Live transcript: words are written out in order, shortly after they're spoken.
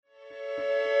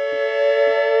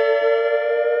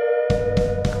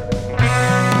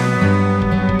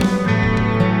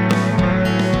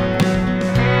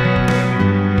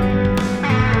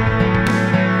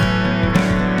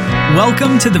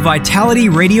Welcome to the Vitality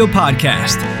Radio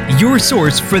Podcast, your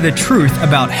source for the truth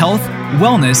about health,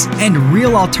 wellness, and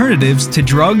real alternatives to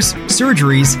drugs,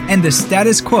 surgeries, and the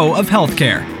status quo of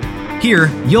healthcare. Here,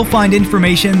 you'll find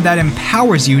information that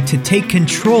empowers you to take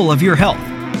control of your health.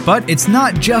 But it's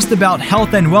not just about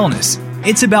health and wellness.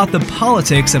 It's about the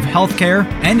politics of healthcare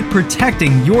and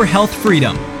protecting your health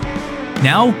freedom.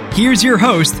 Now, here's your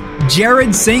host,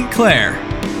 Jared St. Clair.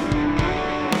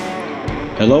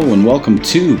 Hello and welcome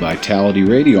to Vitality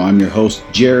Radio. I'm your host,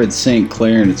 Jared St.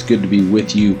 Clair, and it's good to be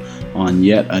with you on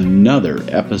yet another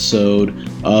episode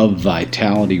of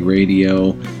Vitality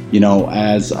Radio. You know,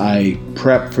 as I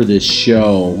prep for this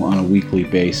show on a weekly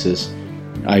basis,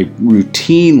 I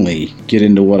routinely get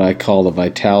into what I call the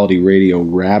Vitality Radio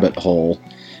rabbit hole,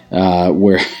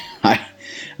 where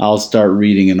I'll start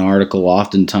reading an article,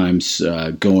 oftentimes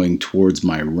going towards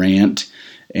my rant,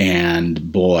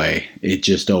 and boy, it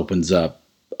just opens up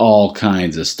all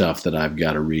kinds of stuff that I've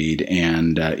got to read.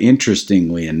 And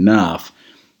interestingly enough,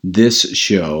 this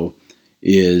show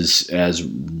is as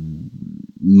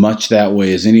much that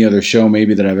way as any other show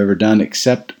maybe that I've ever done,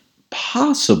 except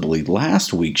possibly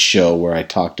last week's show where I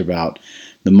talked about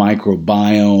the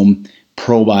microbiome,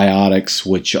 probiotics,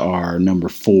 which are number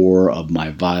 4 of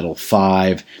my Vital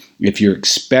 5. If you're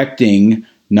expecting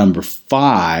number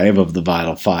 5 of the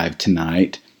Vital 5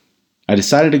 tonight, I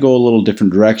decided to go a little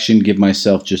different direction, give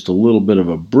myself just a little bit of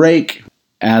a break.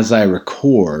 As I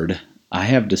record, I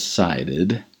have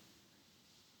decided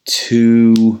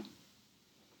to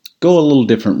go a little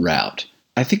different route.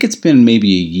 I think it's been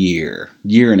maybe a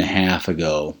year and a half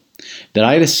ago that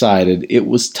I decided it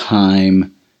was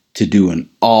time to do an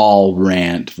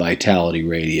all-rant Vitality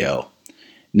Radio.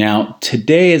 Now,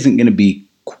 today isn't going to be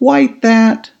quite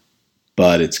that,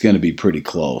 but it's going to be pretty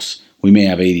close. We may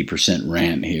have 80%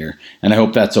 rant here, and I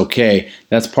hope that's okay.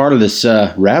 That's part of this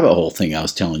rabbit hole thing I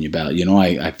was telling you about. You know,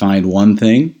 I find one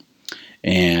thing,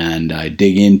 and I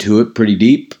dig into it pretty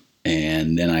deep,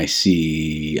 and then I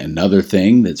see another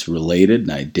thing that's related,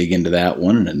 and I dig into that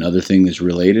one, and another thing that's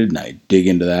related, and I dig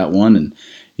into that one, and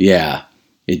yeah,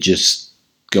 it just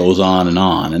goes on,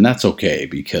 and that's okay,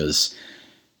 because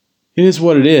it is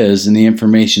what it is, and the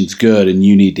information's good, and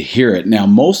you need to hear it. Now,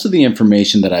 most of the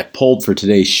information that I pulled for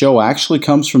today's show actually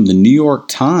comes from the New York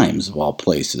Times, of all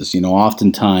places. You know,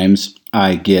 oftentimes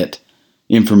I get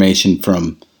information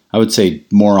from, I would say,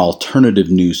 more alternative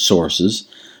news sources,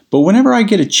 but whenever I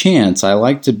get a chance, I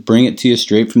like to bring it to you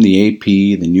straight from the AP,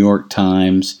 the New York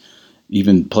Times,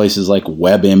 even places like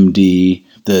WebMD,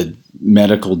 the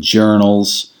medical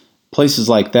journals, places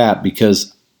like that,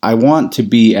 because I want to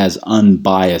be as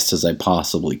unbiased as I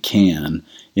possibly can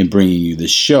in bringing you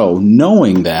this show,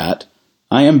 knowing that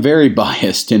I am very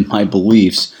biased in my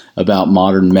beliefs about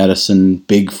modern medicine,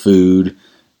 big food,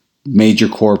 major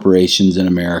corporations in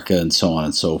America, and so on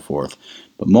and so forth.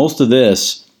 But most of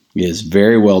this is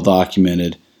very well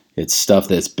documented. It's stuff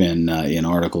that's been in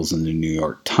articles in the New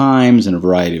York Times and a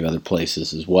variety of other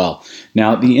places as well.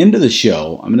 Now, at the end of the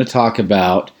show, I'm going to talk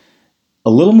about a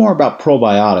little more about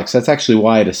probiotics. That's actually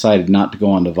why I decided not to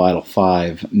go on to Vital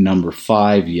 5, number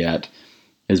 5 yet,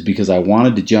 is because I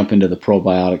wanted to jump into the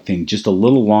probiotic thing just a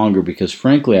little longer because,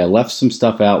 frankly, I left some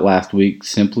stuff out last week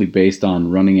simply based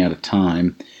on running out of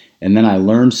time. And then I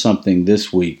learned something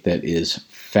this week that is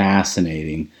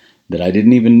fascinating that I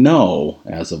didn't even know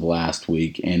as of last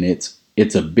week, and it's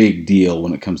a big deal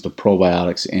when it comes to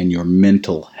probiotics and your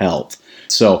mental health.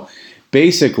 So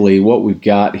basically what we've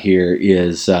got here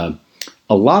is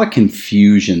a lot of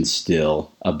confusion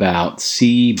still about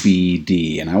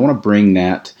CBD, and I want to bring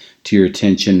that to your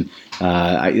attention.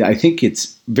 I think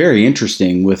it's very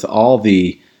interesting with all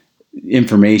the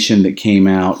information that came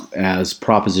out as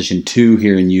Proposition 2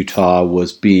 here in Utah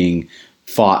was being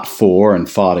fought for and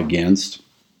fought against,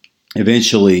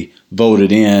 eventually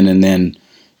voted in, and then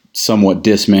somewhat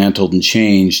dismantled and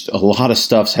changed. A lot of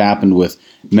stuff's happened with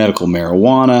medical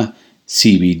marijuana,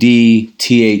 CBD,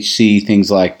 THC, things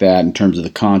like that in terms of the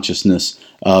consciousness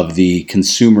of the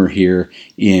consumer here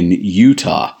in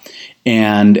Utah.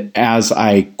 And as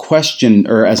I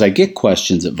get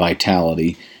questions at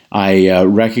Vitality, I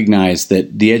recognize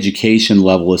that the education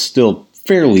level is still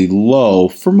fairly low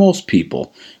for most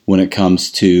people when it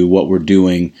comes to what we're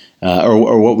doing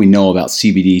or what we know about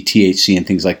CBD, THC, and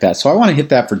things like that. So I want to hit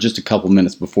that for just a couple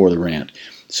minutes before the rant.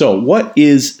 So what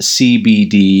is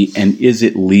CBD and is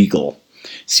it legal?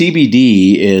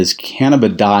 CBD is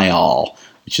cannabidiol,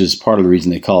 which is part of the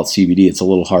reason they call it CBD. It's a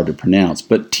little hard to pronounce.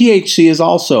 But THC is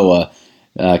also a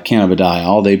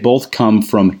cannabidiol. They both come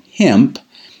from hemp,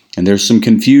 and there's some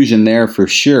confusion there for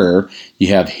sure. You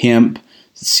have hemp,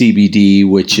 CBD,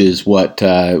 which is what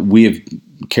we have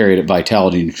carried at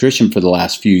Vitality Nutrition for the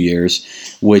last few years,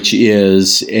 which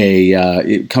is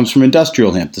it comes from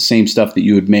industrial hemp, the same stuff that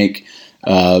you would make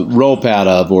rope out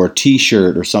of or a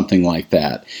t-shirt or something like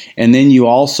that. And then you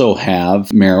also have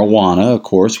marijuana, of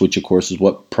course, which of course is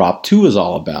what Prop 2 is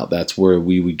all about. That's where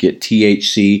we would get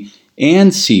THC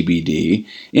and CBD.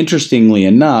 Interestingly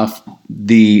enough,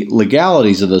 the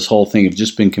legalities of this whole thing have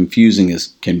just been confusing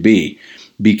as can be,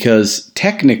 because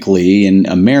technically in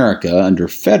America, under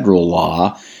federal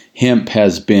law, hemp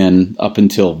has been, up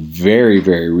until very,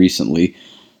 very recently,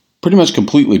 pretty much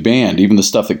completely banned, even the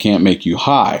stuff that can't make you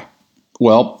high.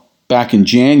 Well, back in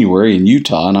January in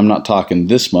Utah, and I'm not talking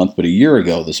this month, but a year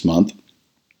ago this month,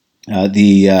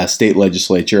 the state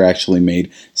legislature actually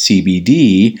made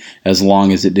CBD, as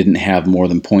long as it didn't have more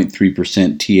than 0.3%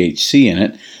 THC in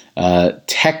it,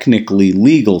 technically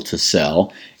legal to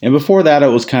sell. And before that, it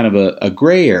was kind of a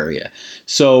gray area.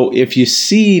 So if you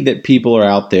see that people are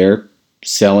out there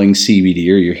selling CBD,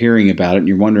 or you're hearing about it and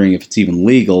you're wondering if it's even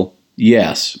legal,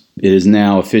 yes, it is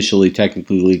now officially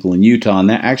technically legal in Utah, and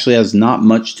that actually has not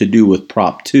much to do with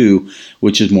Prop 2,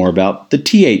 which is more about the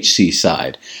THC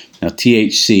side. Now,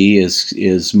 THC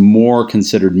is more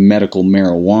considered medical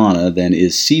marijuana than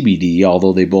is CBD,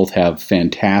 although they both have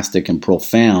fantastic and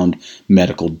profound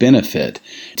medical benefit.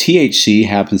 THC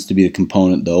happens to be the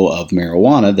component, though, of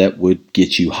marijuana that would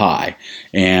get you high,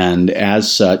 and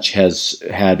as such has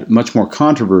had much more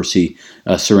controversy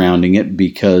surrounding it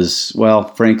because, well,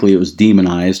 frankly, it was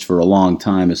demonized for a long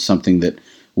time as something that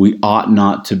we ought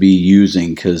not to be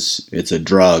using because it's a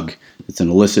drug. It's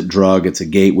an illicit drug, it's a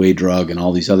gateway drug, and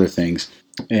all these other things.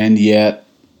 And yet,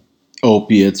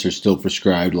 opiates are still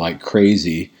prescribed like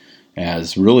crazy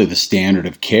as really the standard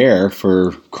of care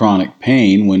for chronic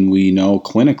pain, when we know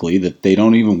clinically that they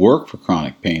don't even work for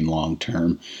chronic pain long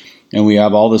term. And we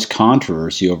have all this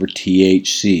controversy over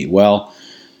THC. Well,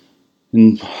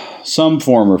 in some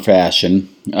form or fashion,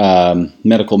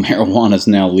 medical marijuana is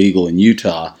now legal in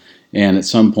Utah, and at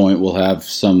some point we'll have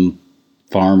some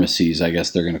pharmacies, I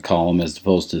guess they're going to call them, as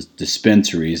opposed to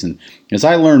dispensaries. And as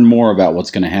I learn more about what's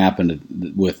going to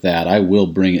happen with that, I will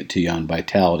bring it to you on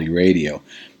Vitality Radio.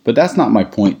 But that's not my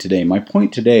point today. My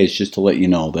point today is just to let you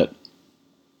know that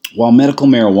while medical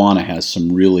marijuana has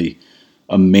some really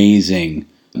amazing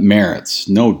merits,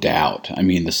 no doubt. I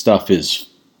mean, the stuff is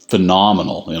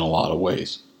phenomenal in a lot of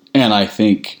ways. And I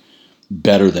think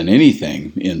better than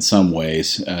anything in some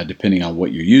ways, depending on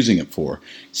what you're using it for.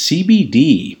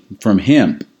 CBD from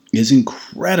hemp is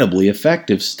incredibly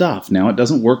effective stuff. Now, it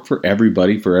doesn't work for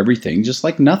everybody, for everything, just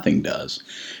like nothing does.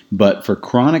 But for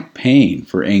chronic pain,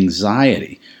 for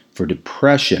anxiety, for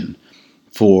depression,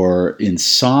 for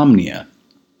insomnia,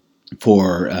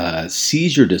 for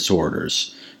seizure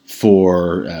disorders,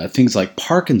 for things like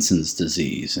Parkinson's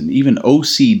disease, and even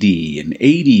OCD and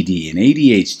ADD and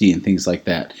ADHD and things like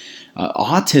that,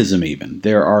 autism even.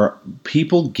 There are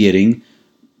people getting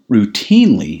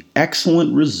routinely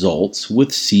excellent results with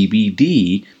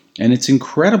CBD, and it's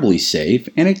incredibly safe,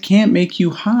 and it can't make you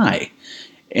high.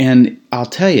 And I'll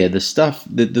tell you, the stuff,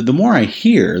 the more I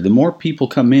hear, the more people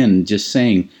come in just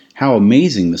saying how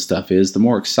amazing the stuff is, the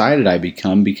more excited I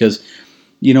become, because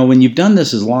you know, when you've done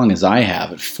this as long as I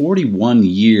have, at 41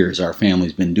 years our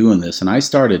family's been doing this, and I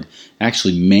started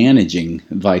actually managing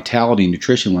Vitality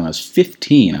Nutrition when I was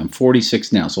 15. I'm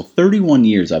 46 now, so 31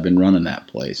 years I've been running that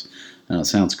place. I know it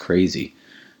sounds crazy.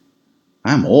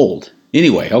 I'm old.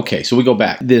 Anyway, okay, so we go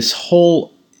back. This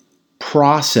whole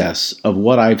process of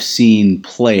what I've seen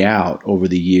play out over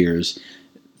the years,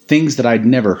 things that I'd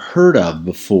never heard of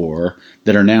before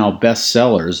that are now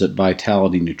bestsellers at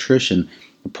Vitality Nutrition.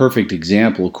 A perfect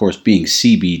example, of course, being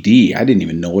CBD. I didn't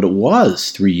even know what it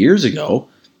was 3 years ago.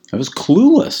 I was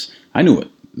clueless. I knew what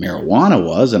marijuana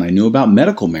was, and I knew about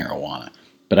medical marijuana,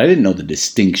 but I didn't know the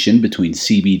distinction between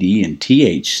CBD and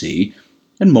THC,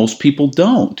 and most people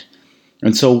don't.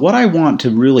 And so what I want to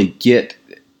really get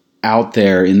out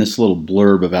there in this little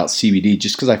blurb about CBD,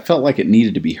 just because I felt like it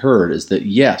needed to be heard, is that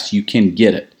yes, you can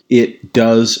get it. It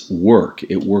does work.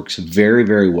 It works very,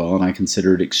 very well, and I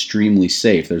consider it extremely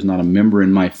safe. There's not a member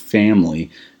in my family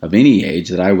of any age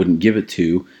that I wouldn't give it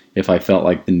to if I felt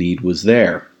like the need was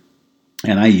there.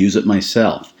 And I use it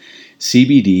myself.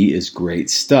 CBD is great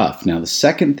stuff. Now, the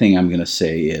second thing I'm going to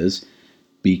say is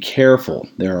be careful.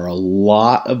 There are a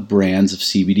lot of brands of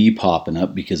CBD popping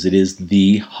up because it is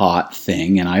the hot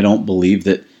thing, and I don't believe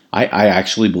that, I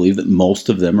actually believe that most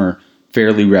of them are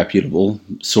fairly reputable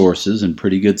sources and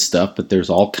pretty good stuff, but there's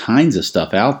all kinds of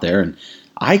stuff out there, and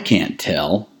I can't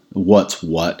tell what's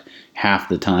what half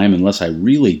the time unless I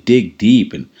really dig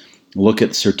deep and look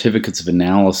at certificates of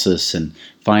analysis and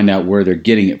find out where they're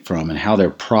getting it from and how they're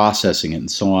processing it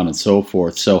and so on and so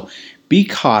forth. So be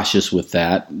cautious with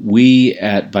that. We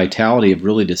at Vitality have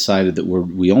really decided that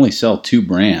we only sell 2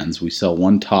 brands. We sell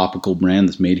one topical brand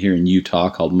that's made here in Utah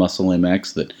called Muscle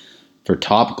MX that for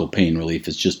topical pain relief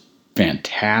is just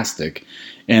fantastic.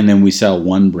 And then we sell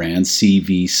one brand,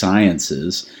 CV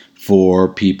Sciences,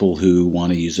 for people who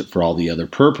want to use it for all the other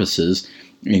purposes,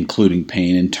 including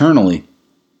pain internally.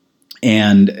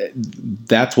 And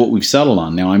that's what we've settled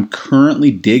on. Now, I'm currently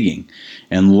digging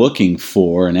and looking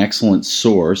for an excellent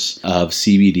source of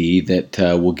CBD that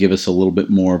will give us a little bit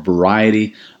more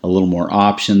variety, a little more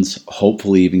options,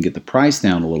 hopefully even get the price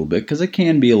down a little bit because it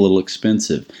can be a little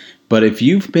expensive. But if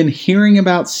you've been hearing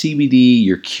about CBD,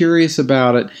 you're curious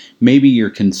about it, maybe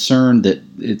you're concerned that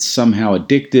it's somehow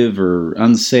addictive or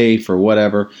unsafe or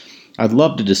whatever, I'd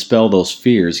love to dispel those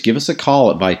fears. Give us a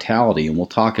call at Vitality and we'll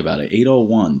talk about it.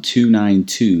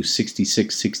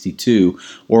 801-292-6662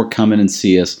 or come in and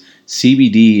see us.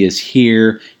 CBD is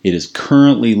here. It is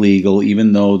currently legal.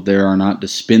 Even though there are not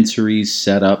dispensaries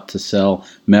set up to sell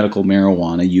medical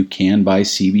marijuana, you can buy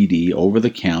CBD over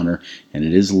the counter and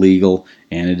it is legal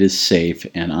and it is safe.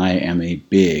 And I am a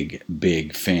big,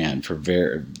 big fan for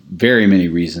very, very many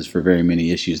reasons, for very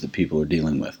many issues that people are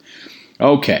dealing with.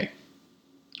 Okay.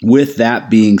 With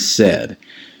that being said,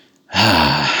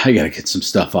 I got to get some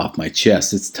stuff off my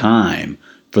chest. It's time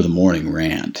for the morning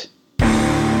rant.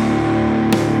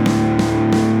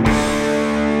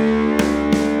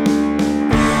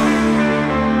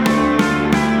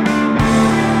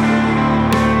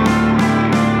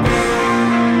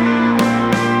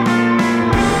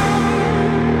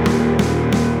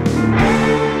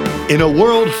 In a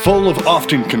world full of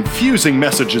often confusing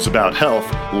messages about health,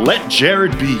 let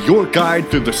Jared be your guide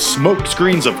through the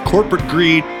smokescreens of corporate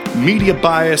greed, media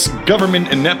bias,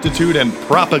 government ineptitude, and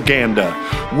propaganda.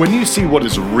 When you see what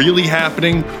is really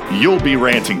happening, you'll be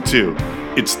ranting too.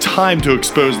 It's time to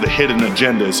expose the hidden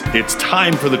agendas. It's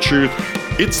time for the truth.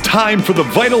 It's time for the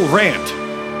Vital Rant.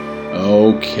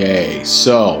 Okay,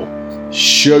 so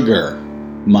sugar,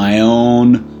 my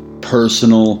own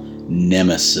personal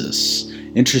nemesis.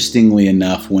 Interestingly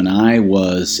enough, when I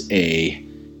was a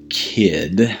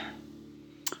kid,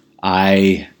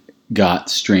 I got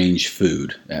strange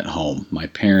food at home. My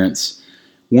parents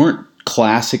weren't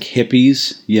classic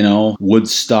hippies,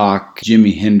 Woodstock,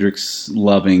 Jimi Hendrix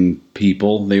loving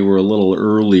people. They were a little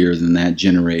earlier than that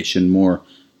generation, more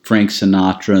Frank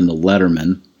Sinatra and the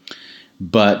Letterman.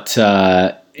 But,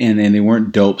 and they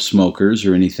weren't dope smokers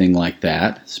or anything like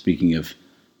that, speaking of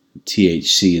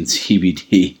THC and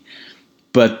CBD.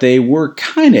 But they were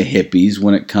kind of hippies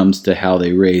when it comes to how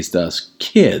they raised us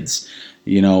kids.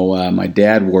 My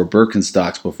dad wore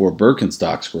Birkenstocks before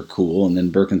Birkenstocks were cool, and then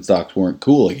Birkenstocks weren't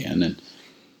cool again, and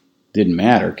didn't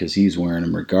matter because he's wearing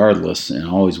them regardless, and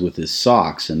always with his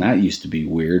socks, and that used to be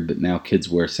weird, but now kids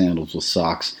wear sandals with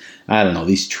socks. I don't know,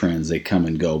 these trends, they come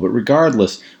and go. But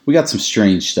regardless, we got some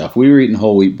strange stuff. We were eating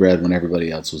whole wheat bread when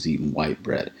everybody else was eating white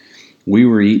bread. We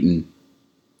were eating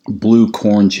blue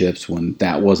corn chips when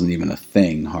that wasn't even a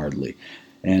thing hardly.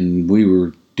 And we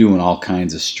were doing all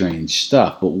kinds of strange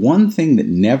stuff. But one thing that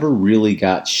never really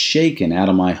got shaken out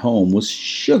of my home was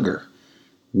sugar.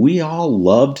 We all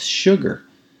loved sugar.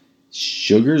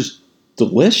 Sugar's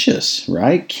delicious,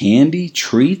 right? Candy,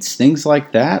 treats, things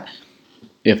like that.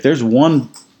 If there's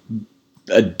one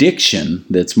addiction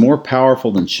that's more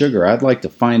powerful than sugar, I'd like to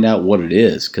find out what it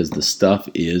is, because the stuff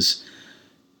is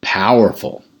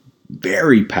powerful.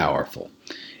 Very powerful.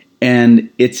 And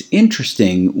it's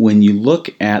interesting when you look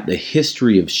at the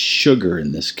history of sugar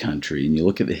in this country and you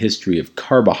look at the history of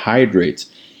carbohydrates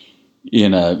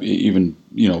even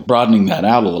broadening that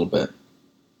out a little bit.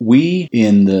 We,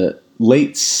 in the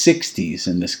late 60s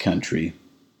in this country,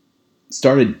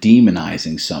 started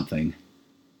demonizing something,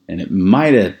 and it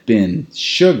might have been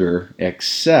sugar,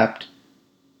 except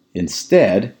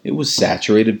instead it was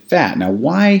saturated fat. Now,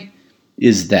 why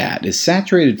is that? Is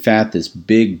saturated fat this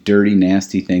big, dirty,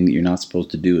 nasty thing that you're not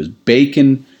supposed to do? Is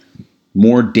bacon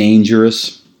more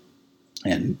dangerous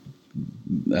and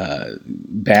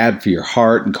bad for your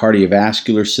heart and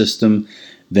cardiovascular system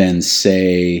than,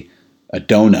 say, a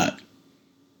donut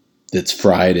that's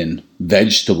fried in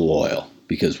vegetable oil?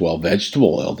 Because, well,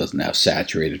 vegetable oil doesn't have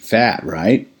saturated fat,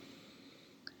 right?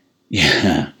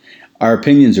 Yeah, our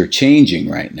opinions are changing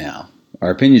right now. Our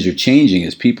opinions are changing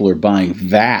as people are buying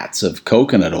vats of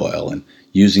coconut oil and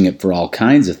using it for all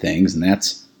kinds of things, and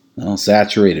that's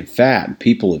saturated fat. And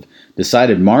people have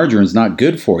decided margarine's not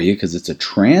good for you because it's a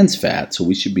trans fat, so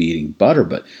we should be eating butter.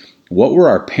 But what were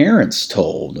our parents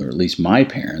told, or at least my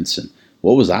parents and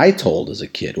what was I told as a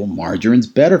kid? Well, margarine's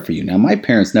better for you. Now, my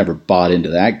parents never bought into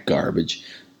that garbage.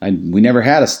 We never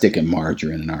had a stick of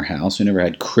margarine in our house. We never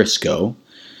had Crisco.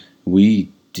 We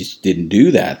just didn't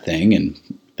do that thing, and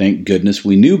thank goodness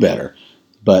we knew better.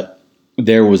 But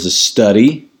there was a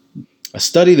study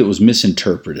that was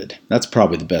misinterpreted. That's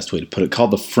probably the best way to put it,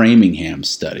 called the Framingham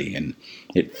study. And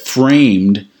it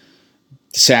framed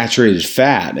saturated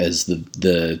fat as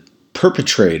the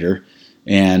perpetrator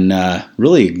and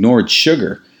really ignored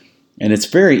sugar. And it's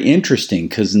very interesting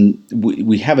because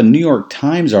we have a New York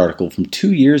Times article from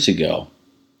 2 years ago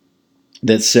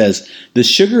that says the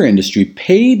sugar industry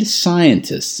paid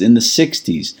scientists in the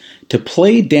 60s to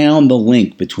play down the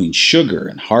link between sugar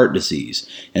and heart disease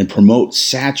and promote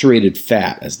saturated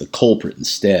fat as the culprit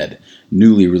instead.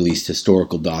 Newly released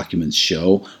historical documents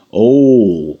show,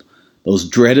 those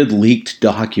dreaded leaked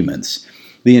documents.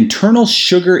 The internal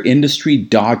sugar industry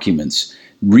documents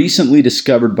recently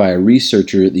discovered by a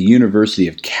researcher at the University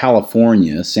of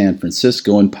California, San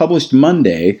Francisco, and published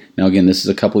Monday, now again this is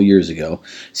a couple years ago,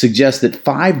 suggest that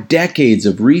 5 decades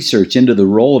of research into the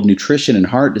role of nutrition in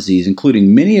heart disease,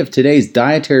 including many of today's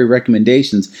dietary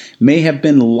recommendations, may have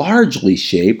been largely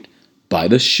shaped by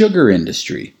the sugar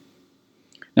industry.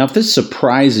 Now, if this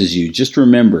surprises you, just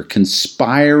remember,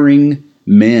 conspiring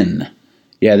men.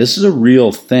 Yeah, this is a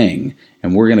real thing,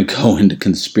 and we're going to go into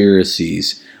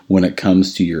conspiracies when it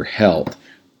comes to your health.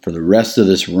 For the rest of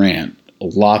this rant,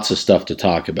 lots of stuff to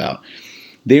talk about.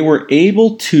 They were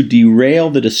able to derail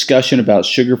the discussion about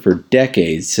sugar for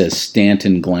decades, says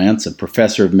Stanton Glantz, a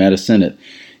professor of medicine at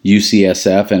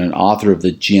UCSF and an author of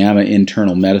the JAMA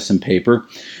Internal Medicine paper.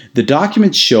 The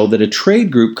documents show that a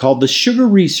trade group called the Sugar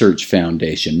Research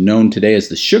Foundation, known today as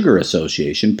the Sugar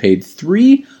Association, paid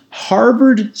 3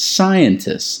 Harvard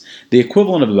scientists, the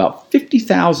equivalent of about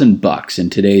 $50,000 in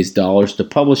today's dollars, to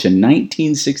publish a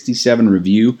 1967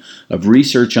 review of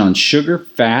research on sugar,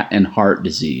 fat, and heart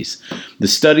disease. The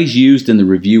studies used in the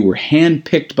review were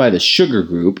handpicked by the Sugar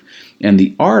Group, and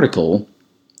the article,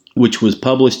 which was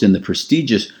published in the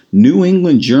prestigious New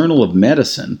England Journal of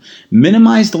Medicine,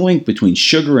 minimized the link between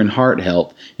sugar and heart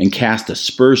health and cast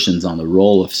aspersions on the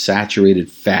role of saturated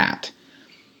fat.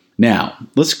 Now,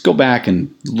 let's go back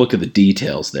and look at the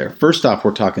details there. First off,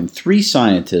 we're talking 3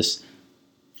 scientists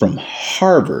from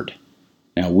Harvard.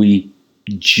 Now, we,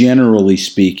 generally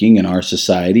speaking, in our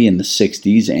society in the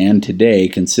 60s and today,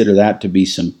 consider that to be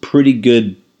some pretty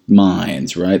good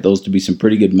minds, right? Those to be some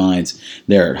pretty good minds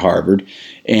there at Harvard.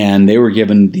 And they were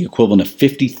given the equivalent of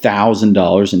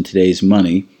 $50,000 in today's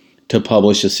money to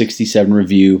publish a 67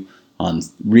 review on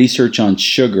research on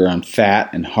sugar, on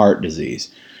fat, and heart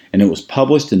disease. And it was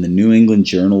published in the New England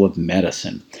Journal of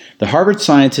Medicine. The Harvard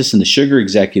scientists and the sugar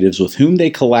executives with whom they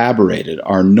collaborated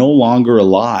are no longer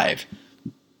alive,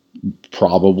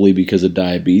 probably because of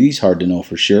diabetes, hard to know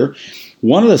for sure.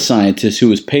 One of the scientists who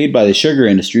was paid by the sugar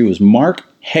industry was Mark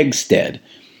Hegsted,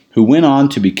 who went on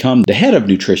to become the head of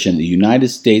nutrition at the United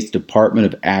States Department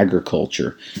of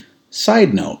Agriculture.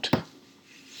 Side note,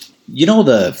 you know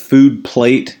the food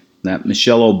plate, that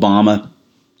Michelle Obama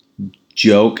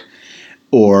joke?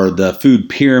 Or the food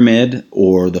pyramid,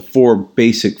 or the 4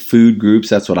 basic food groups.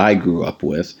 That's what I grew up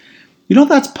with. You know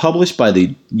that's published by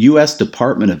the U.S.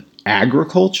 Department of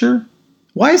Agriculture?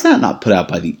 Why is that not put out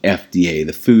by the FDA,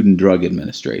 the Food and Drug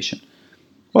Administration?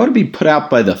 Why would it be put out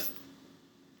by the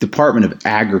Department of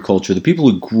Agriculture, the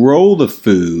people who grow the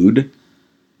food?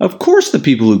 Of course the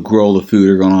people who grow the food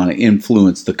are going to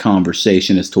influence the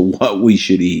conversation as to what we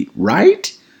should eat,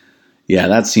 right? Yeah,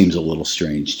 that seems a little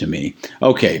strange to me.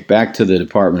 Okay, back to the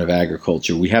Department of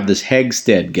Agriculture. We have this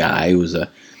Hegsted guy who was a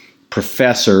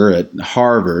professor at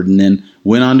Harvard and then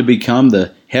went on to become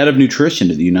the head of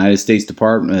nutrition at the United States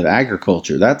Department of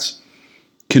Agriculture. That's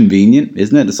convenient,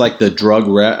 isn't it? It's like the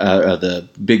the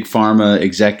big pharma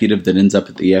executive that ends up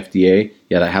at the FDA.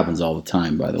 Yeah, that happens all the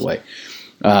time, by the way.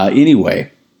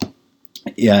 Anyway,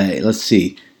 yeah, let's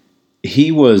see.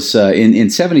 He was, in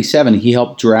 77, he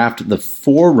helped draft the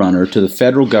forerunner to the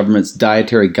federal government's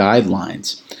dietary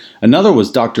guidelines. Another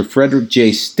was Dr. Frederick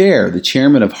J. Stare, the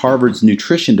chairman of Harvard's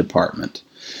nutrition department.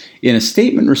 In a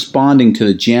statement responding to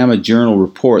the JAMA Journal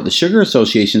report, the Sugar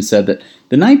Association said that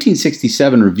the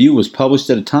 1967 review was published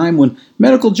at a time when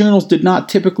medical journals did not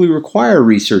typically require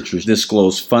researchers to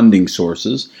disclose funding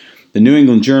sources. The New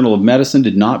England Journal of Medicine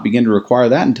did not begin to require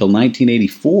that until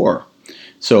 1984.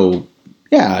 So,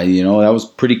 yeah, that was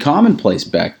pretty commonplace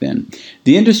back then.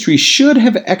 The industry should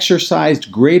have exercised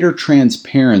greater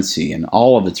transparency in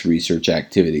all of its research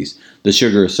activities, the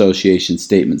Sugar Association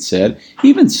statement said.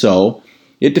 Even so,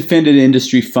 it defended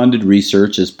industry-funded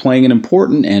research as playing an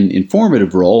important and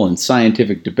informative role in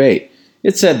scientific debate.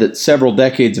 It said that several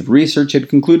decades of research had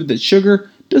concluded that sugar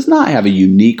does not have a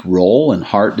unique role in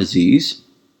heart disease.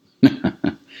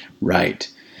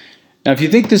 Right. Now, if you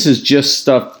think this is just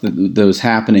stuff that was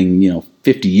happening,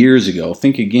 50 years ago,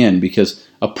 think again, because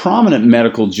a prominent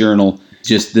medical journal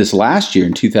just this last year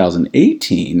in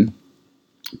 2018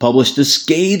 published a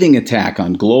scathing attack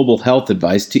on global health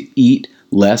advice to eat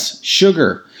less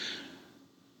sugar.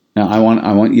 Now, I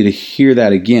want you to hear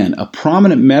that again. A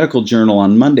prominent medical journal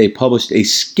on Monday published a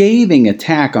scathing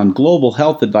attack on global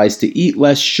health advice to eat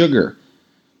less sugar.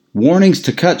 Warnings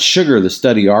to cut sugar, the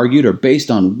study argued, are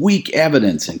based on weak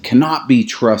evidence and cannot be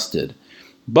trusted.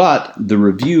 But the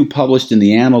review published in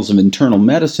the Annals of Internal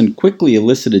Medicine quickly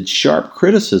elicited sharp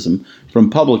criticism from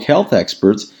public health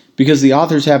experts because the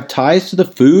authors have ties to the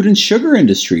food and sugar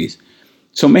industries.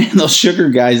 So man, those sugar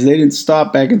guys, they didn't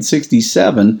stop back in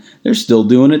 '67. They're still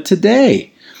doing it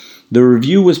today. The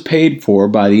review was paid for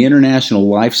by the International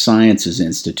Life Sciences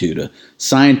Institute, a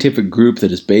scientific group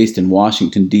that is based in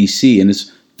Washington, D.C., and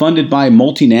is funded by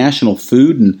multinational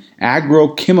food and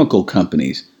agrochemical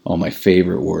companies. Oh, my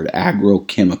favorite word,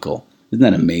 agrochemical. Isn't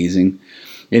that amazing?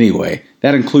 Anyway,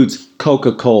 that includes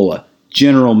Coca-Cola,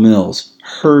 General Mills,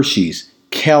 Hershey's,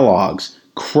 Kellogg's,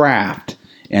 Kraft,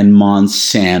 and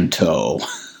Monsanto.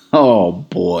 Oh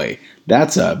boy,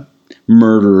 that's a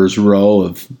murderer's row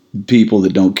of people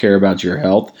that don't care about your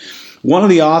health. One of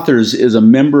the authors is a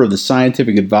member of the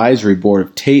scientific advisory board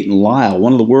of Tate & Lyle,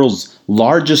 one of the world's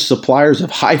largest suppliers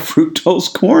of high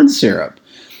fructose corn syrup.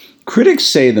 Critics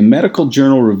say the medical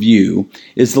journal review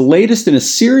is the latest in a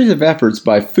series of efforts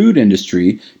by food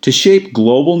industry to shape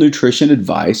global nutrition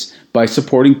advice by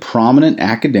supporting prominent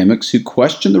academics who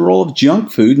question the role of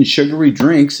junk food and sugary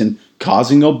drinks in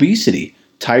causing obesity,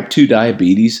 type 2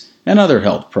 diabetes, and other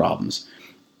health problems.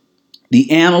 The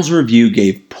Annals Review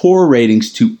gave poor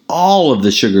ratings to all of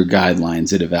the sugar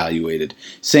guidelines it evaluated,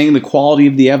 saying the quality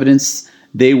of the evidence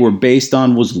they were based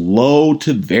on was low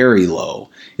to very low.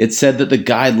 It said that the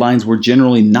guidelines were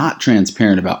generally not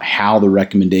transparent about how the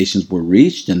recommendations were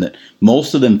reached and that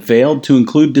most of them failed to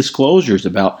include disclosures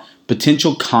about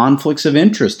potential conflicts of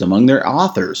interest among their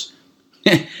authors.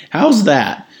 How's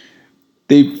that?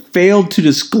 They failed to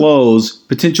disclose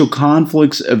potential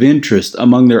conflicts of interest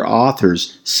among their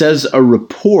authors, says a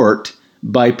report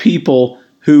by people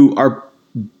who are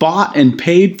bought and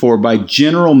paid for by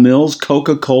General Mills,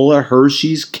 Coca-Cola,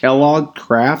 Hershey's, Kellogg,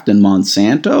 Kraft, and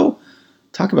Monsanto.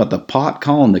 Talk about the pot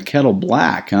calling the kettle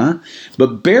black, huh?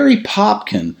 But Barry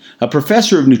Popkin, a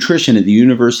professor of nutrition at the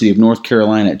University of North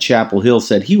Carolina at Chapel Hill,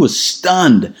 said he was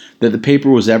stunned that the paper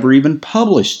was ever even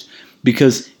published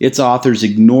because its authors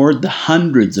ignored the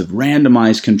hundreds of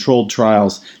randomized controlled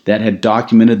trials that had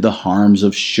documented the harms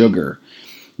of sugar.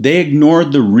 They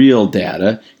ignored the real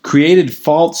data, created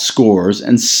false scores,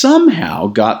 and somehow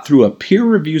got through a peer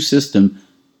review system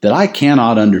that I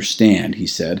cannot understand, he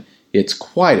said. It's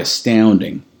quite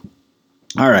astounding.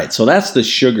 All right, so that's the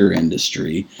sugar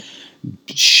industry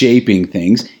shaping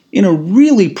things in a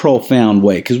really profound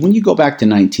way. Because when you go back to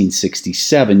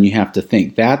 1967, you have to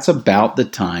think that's about the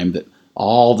time that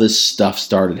all this stuff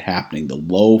started happening. The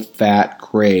low-fat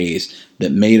craze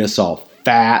that made us all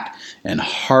fat and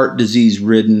heart disease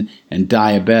ridden and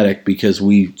diabetic because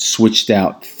we switched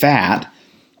out fat,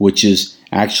 which is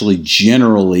actually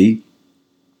generally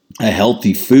a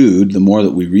healthy food. The more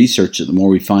that we research it, the more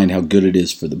we find how good it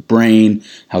is for the brain,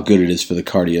 how good it is for the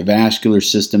cardiovascular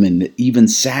system, and that even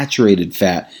saturated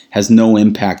fat has no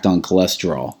impact on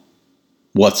cholesterol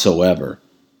whatsoever.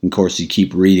 Of course, you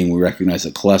keep reading, we recognize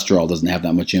that cholesterol doesn't have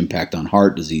that much impact on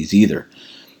heart disease either.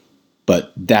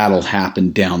 But that'll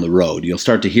happen down the road. You'll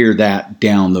start to hear that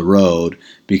down the road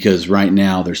because right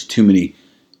now there's too many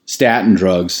statin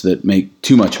drugs that make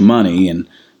too much money and,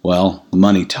 well,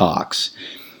 money talks.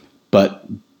 But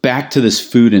back to this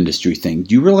food industry thing.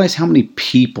 Do you realize how many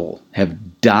people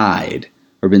have died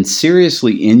or been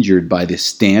seriously injured by the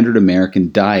standard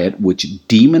American diet, which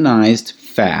demonized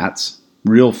fats,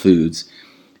 real foods,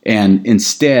 and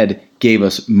instead gave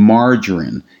us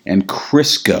margarine and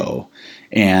Crisco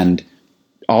and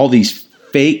all these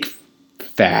fake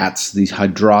fats, these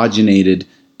hydrogenated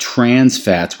trans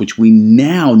fats, which we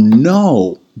now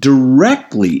know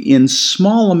directly in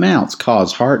small amounts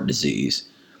cause heart disease.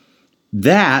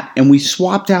 That, and we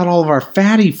swapped out all of our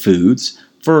fatty foods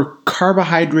for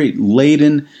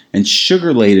carbohydrate-laden and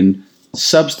sugar-laden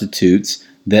substitutes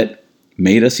that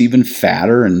made us even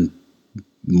fatter and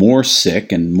more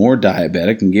sick and more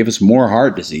diabetic and gave us more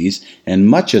heart disease. And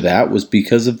much of that was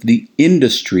because of the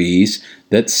industries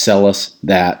that sell us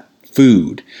that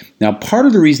food. Now, part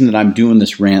of the reason that I'm doing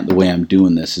this rant the way I'm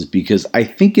doing this is because I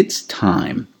think it's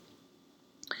time.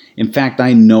 In fact,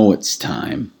 I know it's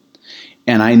time.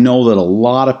 And I know that a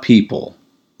lot of people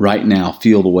right now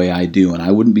feel the way I do, and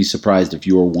I wouldn't be surprised if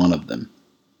you're one of them.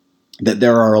 That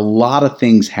there are a lot of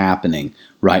things happening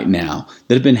right now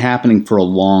that have been happening for a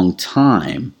long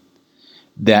time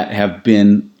that have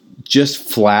been just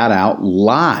flat out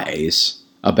lies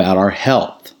about our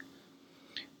health.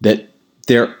 That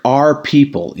there are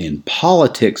people in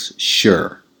politics,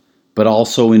 sure, but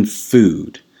also in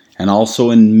food and also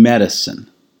in medicine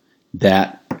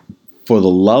that for the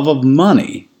love of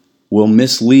money will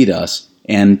mislead us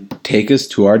and take us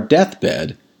to our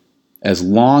deathbed as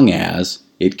long as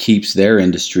it keeps their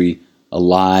industry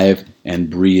alive and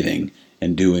breathing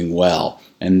and doing well.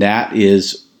 And that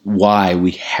is why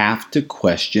we have to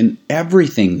question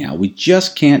everything now. We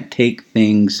just can't take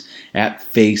things at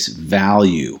face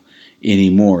value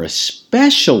anymore,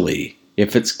 especially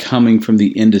if it's coming from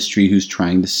the industry who's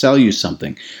trying to sell you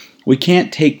something. We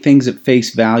can't take things at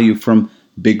face value from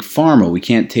big pharma. We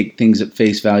can't take things at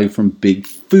face value from big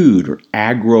food or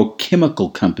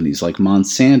agrochemical companies like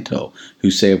Monsanto,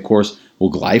 who say, of course,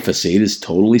 well, glyphosate is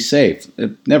totally safe.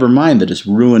 Never mind that it's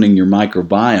ruining your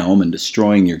microbiome and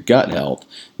destroying your gut health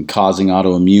and causing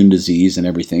autoimmune disease and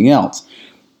everything else.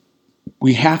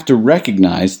 We have to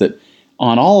recognize that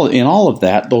in all of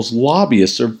that, those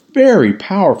lobbyists are very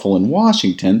powerful in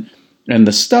Washington, and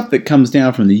the stuff that comes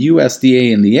down from the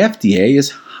USDA and the FDA is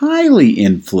highly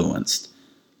influenced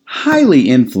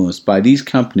by these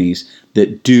companies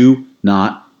that do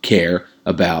not care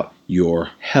about your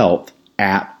health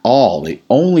at all. They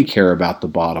only care about the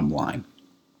bottom line.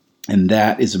 And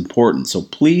that is important. So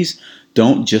please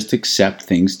don't just accept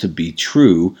things to be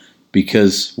true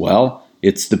because, well,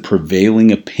 it's the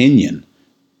prevailing opinion.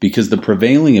 Because the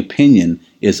prevailing opinion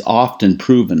is often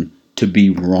proven to be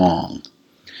wrong.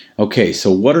 Okay, so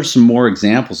what are some more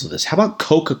examples of this? How about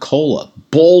Coca-Cola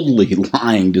boldly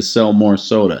lying to sell more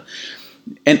soda?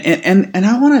 And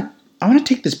I want to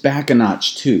take this back a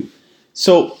notch too.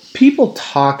 So people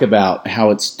talk about how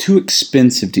it's too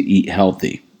expensive to eat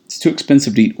healthy. It's too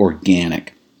expensive to eat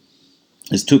organic.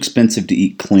 It's too expensive to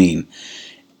eat clean.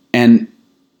 And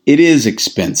it is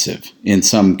expensive in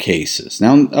some cases.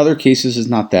 Now, in other cases, it's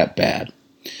not that bad.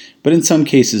 But in some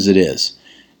cases, it is.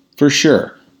 For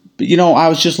sure. But, I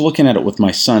was just looking at it with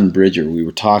my son, Bridger. We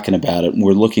were talking about it, and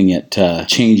we're looking at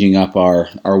changing up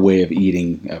our way of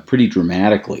eating pretty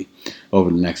dramatically over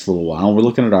the next little while. We're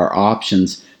looking at our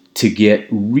options to get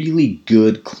really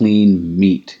good, clean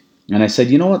meat. And I said,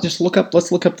 you know what, let's look up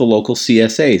the local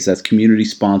CSAs. That's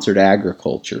community-sponsored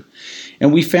agriculture.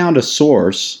 And we found a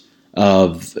source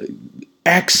of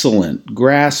excellent,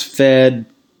 grass-fed,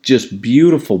 just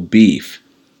beautiful beef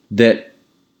that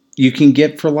you can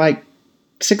get for like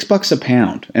 $6 a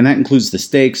pound. And that includes the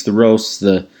steaks, the roasts,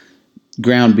 the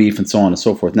ground beef, and so on and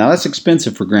so forth. Now, that's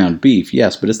expensive for ground beef,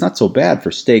 yes, but it's not so bad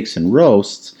for steaks and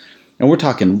roasts. And we're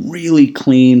talking really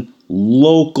clean,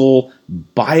 local,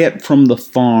 buy it from the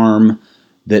farm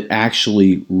that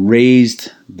actually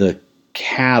raised the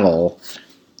cattle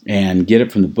and get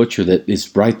it from the butcher that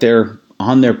is right there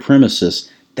on their premises.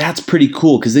 That's pretty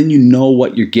cool because then you know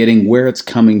what you're getting, where it's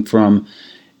coming from.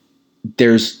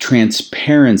 There's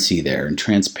transparency there, and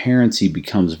transparency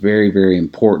becomes very, very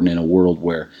important in a world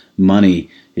where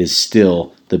money is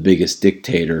still the biggest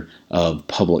dictator of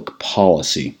public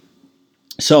policy.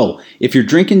 So, if you're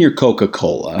drinking your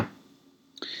Coca-Cola,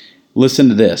 listen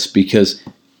to this, because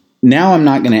now I'm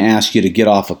not going to ask you to get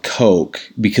off of Coke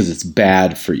because it's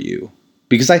bad for you.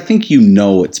 Because I think you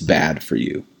know it's bad for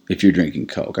you if you're drinking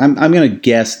Coke. I'm going to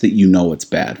guess that you know it's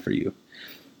bad for you.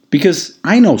 Because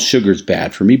I know sugar's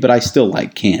bad for me, but I still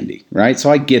like candy, right?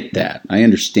 So I get that. I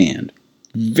understand.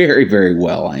 Very, very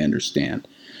well, I understand.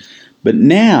 But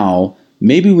now,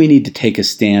 maybe we need to take a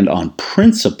stand on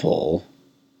principle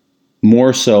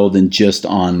more so than just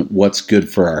on what's good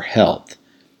for our health.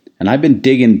 And I've been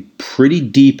digging pretty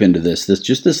deep into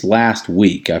this last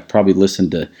week. I've probably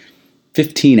listened to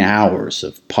 15 hours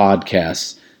of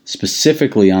podcasts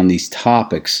specifically on these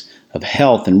topics of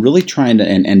health and really trying to,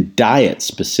 and diet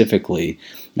specifically,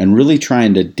 and really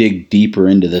trying to dig deeper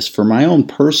into this for my own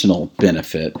personal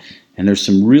benefit. And there's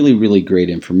some really, really great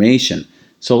information.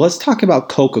 So let's talk about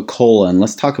Coca-Cola and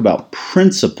let's talk about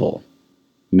principle,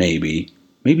 maybe.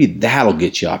 Maybe that'll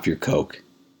get you off your Coke,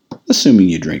 assuming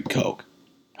you drink Coke.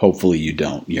 Hopefully you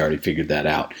don't. You already figured that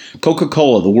out.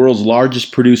 Coca-Cola, the world's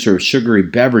largest producer of sugary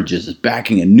beverages, is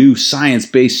backing a new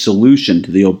science-based solution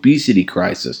to the obesity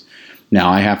crisis. Now,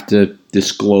 I have to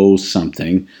disclose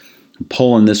something. I'm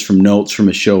pulling this from notes from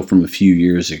a show from a few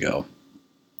years ago.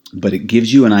 But it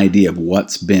gives you an idea of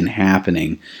what's been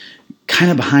happening kind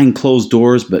of behind closed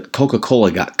doors, but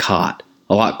Coca-Cola got caught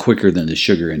a lot quicker than the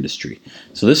sugar industry.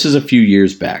 So this is a few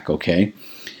years back, okay?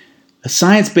 A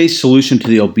science-based solution to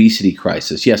the obesity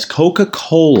crisis. Yes,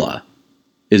 Coca-Cola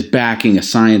is backing a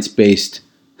science-based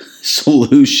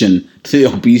solution to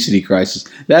the obesity crisis.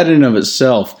 That in and of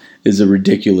itself is a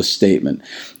ridiculous statement.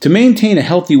 To maintain a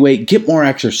healthy weight, get more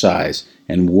exercise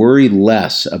and worry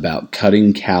less about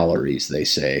cutting calories, they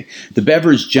say. The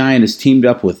beverage giant has teamed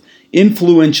up with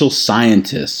influential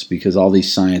scientists, because all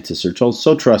these scientists are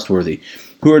so trustworthy,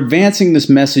 who are advancing this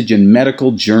message in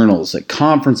medical journals, at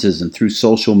conferences, and through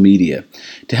social media.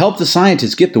 To help the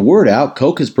scientists get the word out,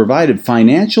 Coke has provided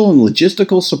financial and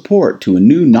logistical support to a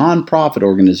new nonprofit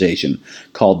organization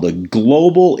called the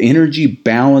Global Energy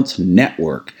Balance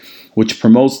Network, which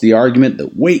promotes the argument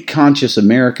that weight-conscious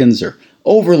Americans are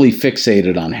overly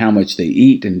fixated on how much they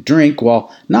eat and drink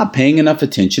while not paying enough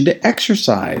attention to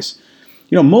exercise.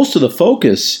 You know, most of the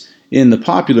focus in the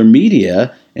popular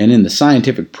media and in the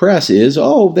scientific press is,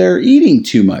 they're eating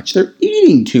too much. They're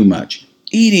eating too much.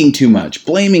 Eating too much.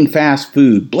 Blaming fast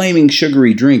food. Blaming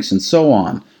sugary drinks and so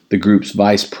on. The group's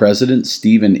vice president,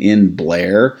 Stephen N.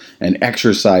 Blair, an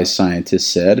exercise scientist,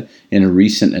 said in a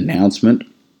recent announcement.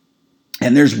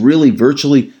 And there's really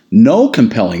virtually no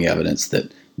compelling evidence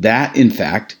that in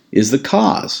fact, is the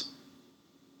cause.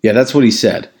 Yeah, that's what he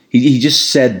said. He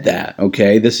just said that,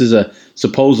 okay? This is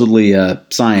supposedly a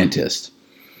scientist.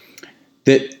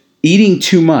 That eating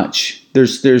too much,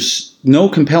 there's no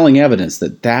compelling evidence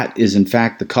that is in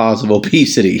fact the cause of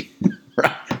obesity,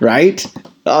 right?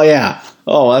 Oh, yeah.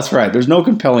 Oh, that's right. There's no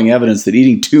compelling evidence that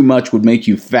eating too much would make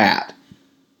you fat.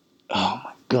 Oh,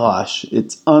 my gosh.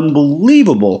 It's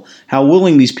unbelievable how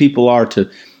willing these people are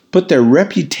to put their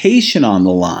reputation on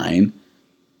the line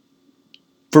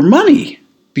for money.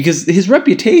 Because his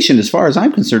reputation, as far as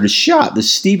I'm concerned, is shot.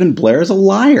 This Stephen Blair is a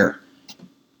liar.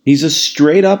 He's a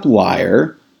straight-up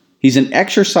liar. He's an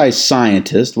exercise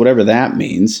scientist, whatever that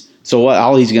means. So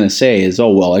all he's going to say is,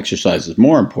 exercise is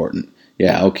more important.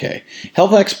 Yeah, okay.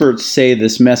 Health experts say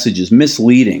this message is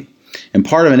misleading and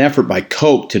part of an effort by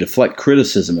Coke to deflect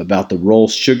criticism about the role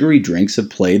sugary drinks have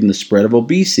played in the spread of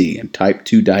obesity and type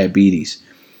 2 diabetes.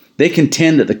 They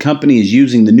contend that the company is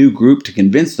using the new group to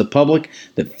convince the public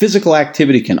that physical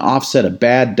activity can offset a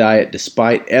bad diet,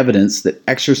 despite evidence that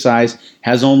exercise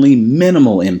has only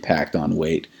minimal impact on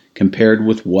weight compared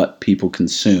with what people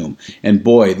consume. And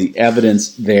boy, the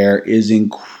evidence there is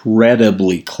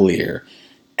incredibly clear.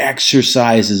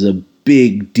 Exercise is a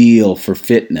big deal for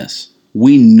fitness.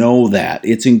 We know that.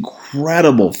 It's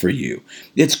incredible for you.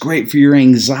 It's great for your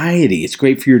anxiety. It's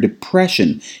great for your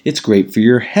depression. It's great for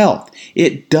your health.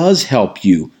 It does help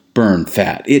you burn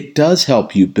fat. It does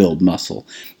help you build muscle.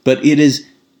 But it is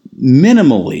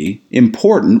minimally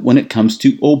important when it comes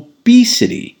to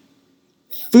obesity.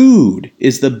 Food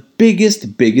is the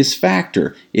biggest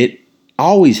factor. It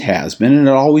always has been and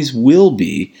it always will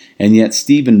be. And yet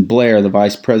Stephen Blair, the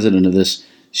vice president of this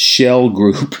shell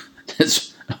group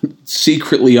that's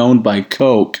secretly owned by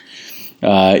Coke,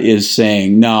 is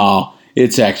saying, no,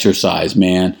 it's exercise,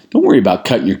 man. Don't worry about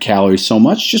cutting your calories so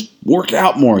much. Just work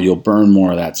out more. You'll burn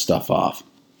more of that stuff off.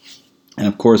 And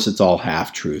of course, it's all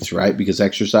half-truths, right? Because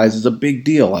exercise is a big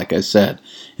deal, like I said.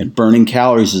 And burning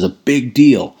calories is a big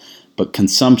deal. But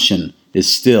consumption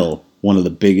is still one of the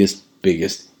biggest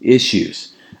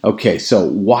issues. Okay, so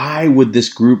why would this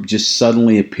group just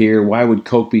suddenly appear? Why would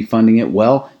Coke be funding it?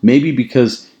 Well, maybe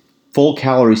because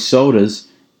full-calorie sodas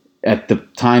at the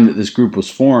time that this group was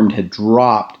formed had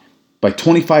dropped by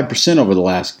 25% over the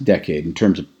last decade in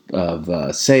terms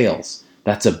of sales.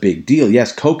 That's a big deal.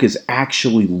 Yes, Coke is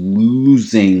actually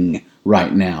losing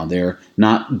right now. They're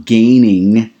not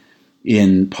gaining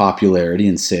in popularity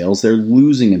and sales. They're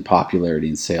losing in popularity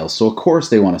and sales. So, of course,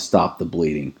 they want to stop the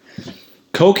bleeding.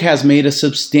 Coke has made a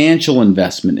substantial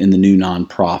investment in the new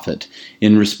nonprofit.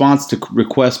 In response to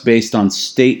requests based on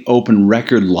state open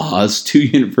record laws, 2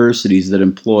 universities that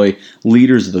employ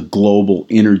leaders of the Global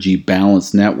Energy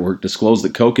Balance Network disclosed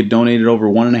that Coke had donated over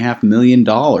 $1.5 million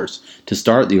to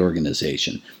start the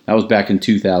organization. That was back in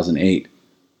 2008.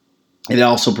 It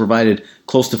also provided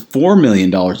close to $4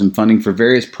 million in funding for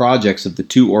various projects of the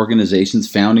 2 organizations'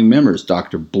 founding members.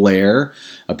 Dr. Blair,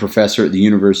 a professor at the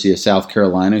University of South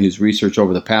Carolina, whose research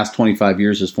over the past 25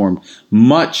 years has formed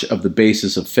much of the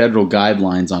basis of federal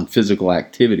guidelines on physical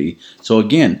activity. So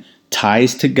again,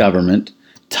 ties to government,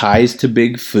 ties to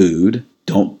big food.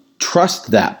 Don't trust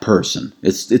that person.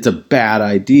 It's a bad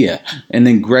idea. And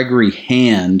then Gregory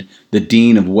Hand, the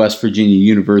dean of West Virginia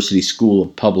University School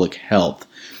of Public Health.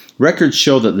 Records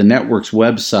show that the network's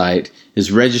website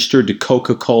is registered to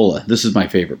Coca-Cola. This is my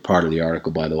favorite part of the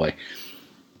article, by the way.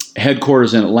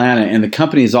 headquarters in Atlanta, and the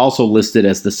company is also listed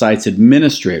as the site's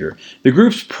administrator. The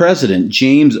group's president,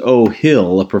 James O.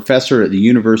 Hill, a professor at the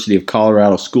University of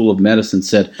Colorado School of Medicine,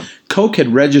 said Coke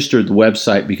had registered the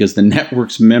website because the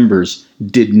network's members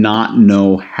did not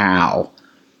know how.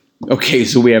 Okay,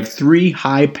 so we have 3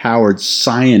 high-powered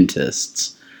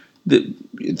scientists.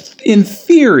 In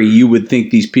theory, you would think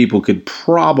these people could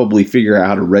probably figure out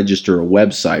how to register a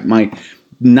website. My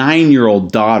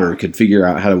 9-year-old daughter could figure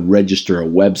out how to register a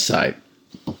website.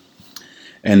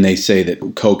 And they say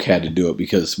that Coke had to do it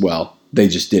because, well, they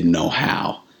just didn't know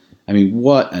how. I mean,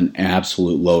 what an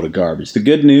absolute load of garbage. The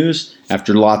good news,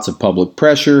 after lots of public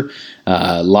pressure,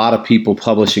 a lot of people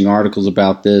publishing articles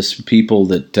about this, people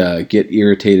that get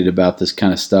irritated about this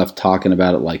kind of stuff, talking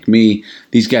about it like me,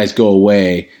 these guys go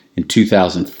away in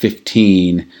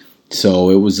 2015. So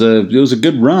it was a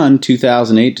good run,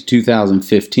 2008 to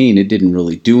 2015. It didn't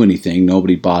really do anything.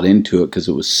 Nobody bought into it because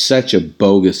it was such a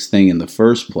bogus thing in the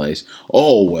first place.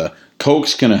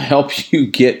 Coke's going to help you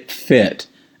get fit.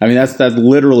 I mean, that's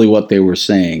literally what they were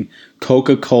saying.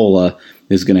 Coca-Cola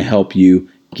is going to help you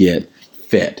get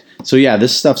fit. So yeah,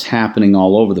 this stuff's happening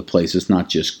all over the place. It's not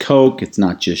just Coke. It's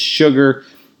not just sugar.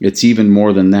 It's even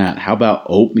more than that. How about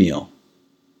oatmeal?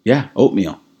 Yeah,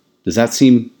 oatmeal. Does that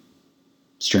seem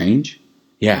strange?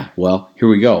 Yeah, well, here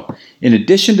we go. In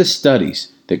addition to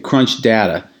studies that crunch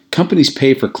data, companies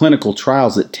pay for clinical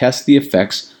trials that test the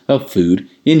effects of food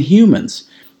in humans.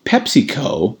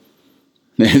 PepsiCo,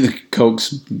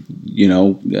 Coke's,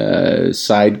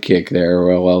 sidekick there,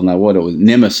 well, not what it was,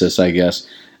 nemesis, I guess,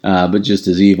 but just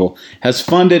as evil, has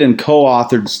funded and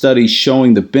co-authored studies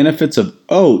showing the benefits of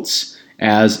oats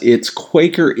as its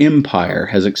Quaker empire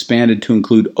has expanded to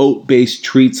include oat-based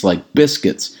treats like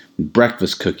biscuits and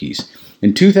breakfast cookies.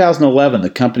 In 2011, the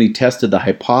company tested the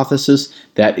hypothesis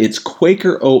that its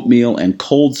Quaker oatmeal and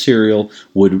cold cereal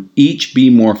would each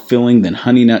be more filling than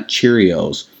Honey Nut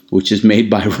Cheerios, which is made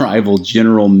by rival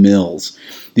General Mills.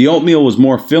 The oatmeal was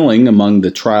more filling among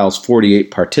the trial's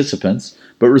 48 participants,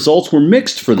 but results were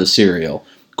mixed for the cereal,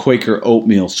 Quaker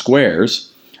Oatmeal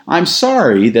Squares. I'm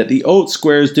sorry that the oat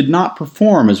squares did not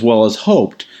perform as well as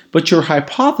hoped, but your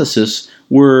hypotheses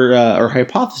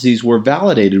were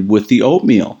validated with the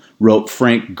oatmeal, wrote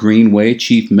Frank Greenway,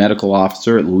 Chief Medical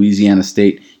Officer at Louisiana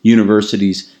State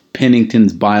University's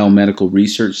Pennington's Biomedical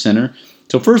Research Center.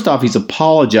 So first off, he's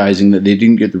apologizing that they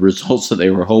didn't get the results that they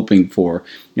were hoping for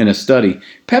in a study.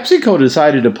 PepsiCo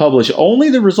decided to publish only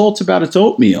the results about its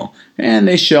oatmeal, and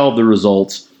they shelved the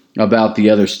results about the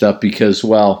other stuff because,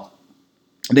 well,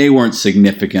 they weren't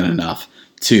significant enough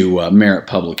to merit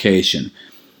publication.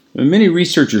 Many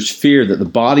researchers fear that the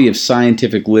body of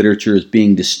scientific literature is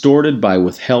being distorted by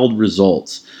withheld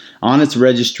results. On its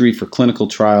registry for clinical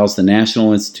trials, the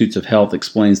National Institutes of Health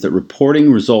explains that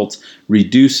reporting results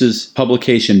reduces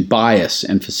publication bias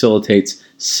and facilitates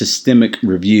systemic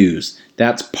reviews.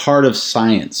 That's part of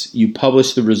science. You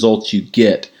publish the results you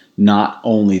get, not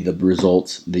only the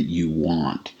results that you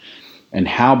want. And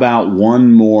how about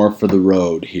one more for the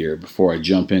road here before I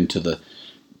jump into the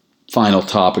final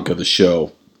topic of the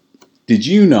show? Did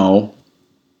you know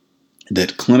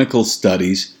that clinical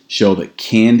studies show that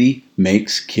candy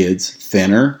makes kids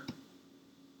thinner?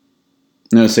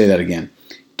 I'm going to say that again.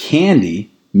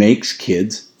 Candy makes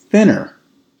kids thinner.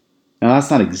 Now,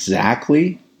 that's not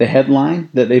exactly the headline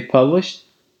that they published,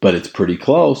 but it's pretty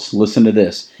close. Listen to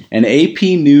this. An AP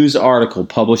News article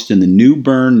published in the New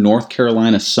Bern, North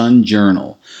Carolina Sun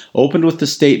Journal opened with the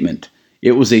statement,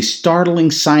 "It was a startling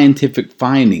scientific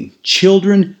finding.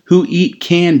 Children who eat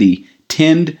candy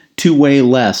tend to weigh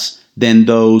less than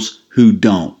those who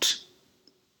don't."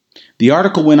 The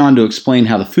article went on to explain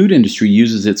how the food industry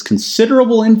uses its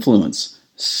considerable influence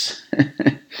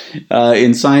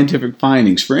in scientific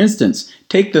findings. For instance,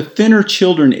 take the thinner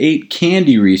children ate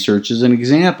candy research as an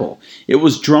example. It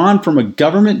was drawn from a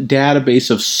government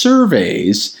database of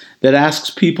surveys that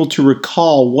asks people to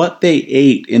recall what they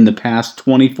ate in the past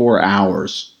 24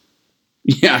 hours.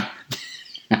 Yeah.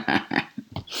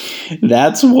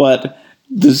 That's what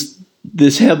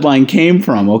this headline came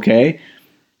from, okay?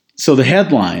 So the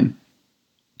headline,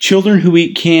 children who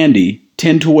eat candy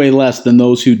tend to weigh less than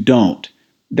those who don't.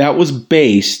 That was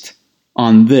based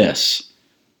on this.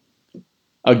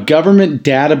 A government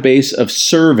database of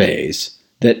surveys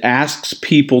that asks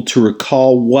people to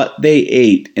recall what they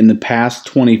ate in the past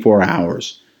 24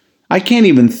 hours. I can't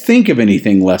even think of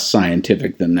anything less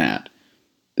scientific than that.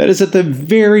 That is at the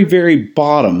very, very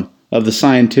bottom of the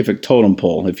scientific totem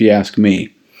pole, if you ask me.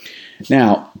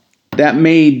 Now, that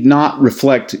may not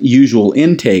reflect usual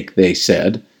intake, they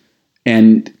said,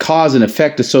 and cause and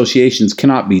effect associations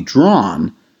cannot be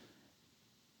drawn.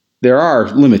 there are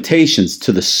limitations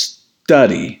to the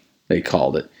study, they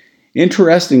called it.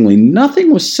 Interestingly,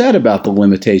 nothing was said about the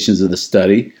limitations of the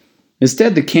study.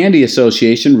 Instead, the Candy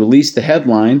Association released the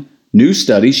headline, "New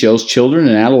study shows children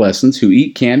and adolescents who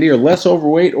eat candy are less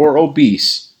overweight or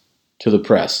obese," to the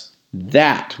press.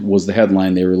 That was the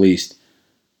headline they released.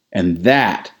 And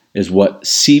that is what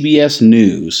CBS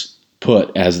News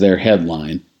put as their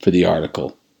headline for the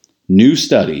article. New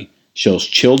study shows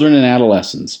children and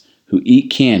adolescents who eat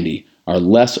candy are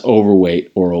less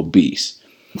overweight or obese.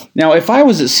 Now, if I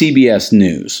was at CBS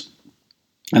News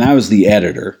and I was the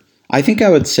editor, I think I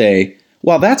would say,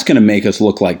 well, that's going to make us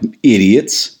look like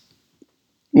idiots.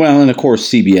 Well, and of course,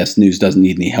 CBS News doesn't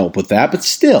need any help with that, but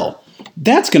still,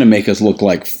 that's going to make us look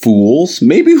like fools.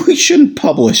 Maybe we shouldn't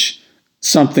publish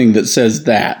something that says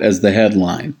that as the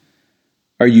headline.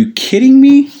 Are you kidding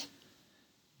me?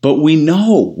 But we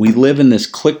know we live in this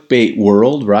clickbait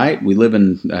world, right? We live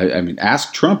in,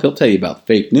 ask Trump, he'll tell you about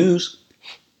fake news.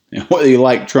 And whether you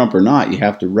like Trump or not, you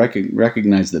have to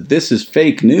recognize that this is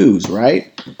fake news, right?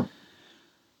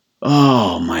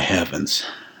 Oh, my heavens.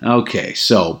 Okay,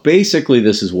 so basically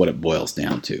this is what it boils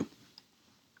down to.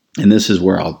 And this is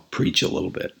where I'll preach a little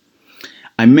bit.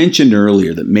 I mentioned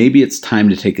earlier that maybe it's time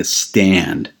to take a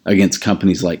stand against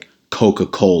companies like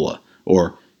Coca-Cola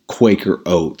or Quaker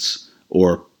Oats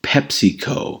or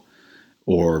PepsiCo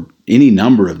or any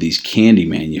number of these candy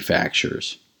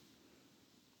manufacturers.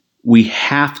 We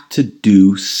have to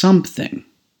do something,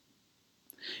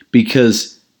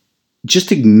 because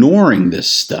just ignoring this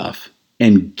stuff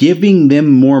and giving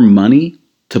them more money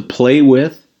to play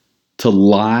with, to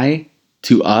lie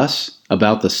to us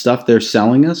about the stuff they're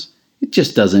selling us, it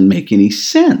just doesn't make any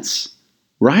sense,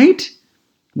 right?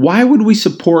 Why would we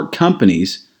support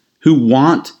companies who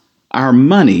want our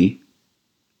money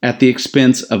at the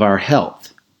expense of our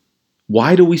health?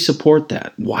 Why do we support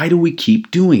that? Why do we keep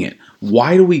doing it?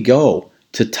 Why do we go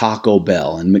to Taco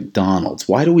Bell and McDonald's?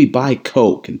 Why do we buy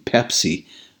Coke and Pepsi?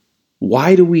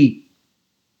 Why do we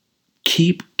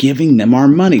keep giving them our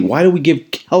money? Why do we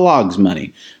give Kellogg's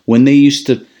money when they used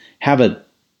to have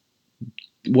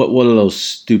what are those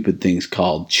stupid things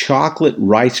called? Chocolate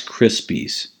Rice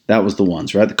Krispies. That was the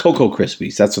ones, right? The Cocoa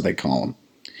Krispies, that's what they call them.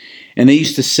 And they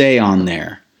used to say on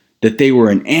there that they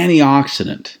were an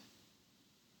antioxidant.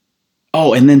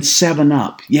 Oh, and then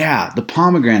 7-Up. Yeah, the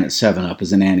pomegranate 7-Up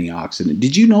is an antioxidant.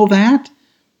 Did you know that?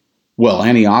 Well,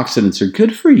 antioxidants are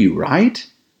good for you, right?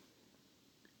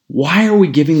 Why are we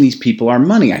giving these people our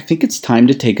money? I think it's time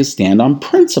to take a stand on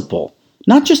principle.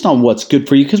 Not just on what's good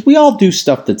for you, because we all do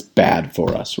stuff that's bad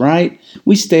for us, right?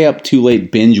 We stay up too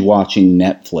late binge watching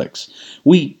Netflix.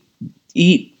 We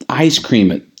eat ice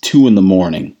cream at 2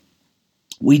 a.m.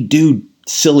 We do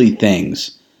silly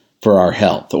things for our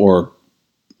health, or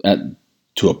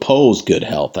to oppose good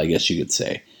health, I guess you could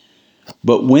say.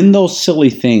 But when those silly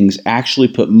things actually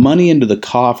put money into the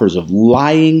coffers of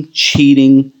lying,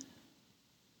 cheating,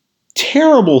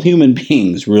 terrible human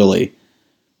beings, really,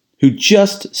 who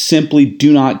just simply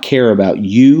do not care about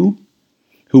you,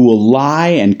 who will lie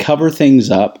and cover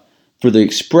things up for the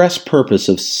express purpose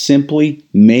of simply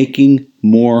making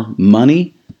more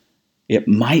money, it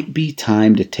might be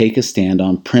time to take a stand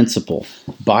on principle.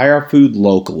 Buy our food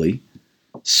locally.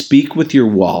 Speak with your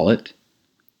wallet.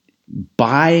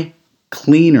 Buy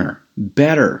cleaner,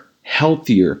 better,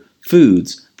 healthier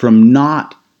foods from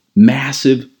not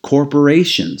massive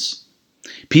corporations.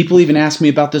 People even ask me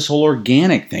about this whole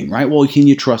organic thing, right? Well, can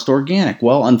you trust organic?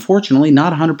 Well, unfortunately,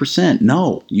 not 100%.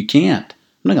 No, you can't.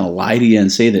 I'm not going to lie to you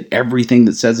and say that everything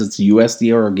that says it's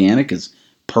USDA or organic is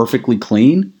perfectly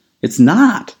clean. It's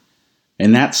not.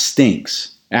 And that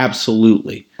stinks.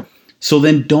 Absolutely. So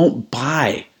then don't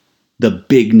buy the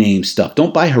big name stuff.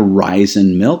 Don't buy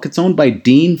Horizon milk. It's owned by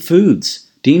Dean Foods.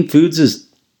 Dean Foods is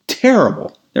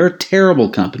terrible. They're a terrible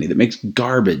company that makes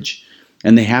garbage.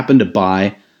 And they happen to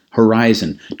buy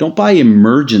Horizon. Don't buy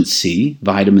Emergency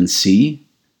vitamin C.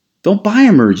 Don't buy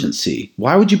Emergency.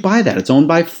 Why would you buy that? It's owned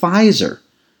by Pfizer.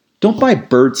 Don't buy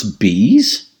Burt's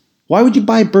Bees. Why would you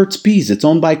buy Burt's Bees? It's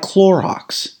owned by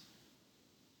Clorox.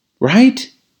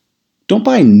 Right? Don't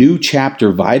buy New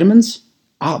Chapter vitamins.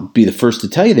 I'll be the first to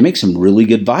tell you they make some really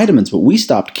good vitamins, but we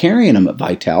stopped carrying them at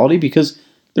Vitality because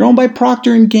they're owned by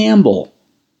Procter & Gamble.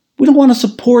 We don't want to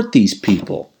support these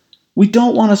people. We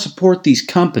don't want to support these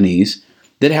companies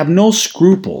that have no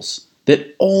scruples,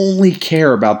 that only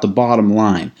care about the bottom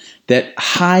line, that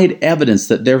hide evidence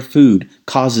that their food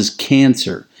causes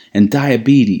cancer and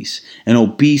diabetes and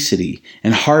obesity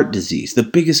and heart disease, the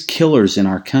biggest killers in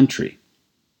our country.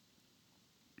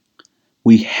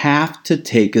 We have to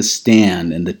take a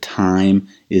stand, and the time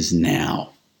is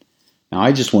now. Now,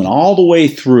 I just went all the way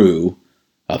through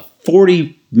a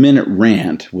 40-minute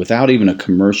rant without even a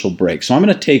commercial break. So I'm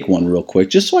going to take one real quick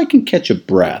just so I can catch a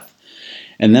breath.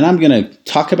 And then I'm going to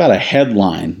talk about a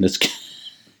headline that's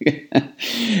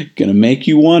going to make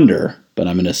you wonder, but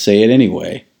I'm going to say it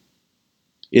anyway.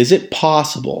 Is it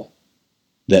possible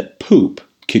that poop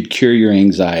could cure your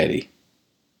anxiety?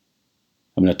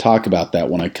 I'm going to talk about that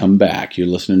when I come back. You're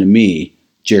listening to me,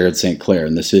 Jared St. Clair,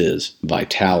 and this is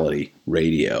Vitality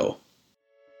Radio.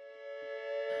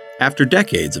 After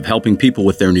decades of helping people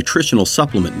with their nutritional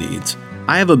supplement needs,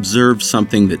 I have observed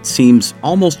something that seems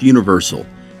almost universal.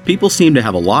 People seem to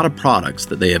have a lot of products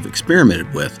that they have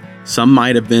experimented with. Some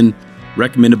might have been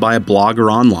recommended by a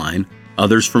blogger online,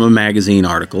 others from a magazine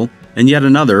article, and yet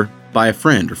another by a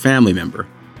friend or family member.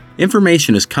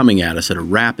 Information is coming at us at a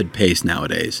rapid pace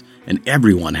nowadays, and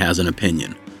everyone has an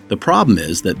opinion. The problem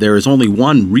is that there is only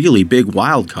one really big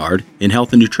wild card in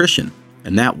health and nutrition,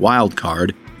 and that wild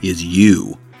card is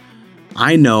you.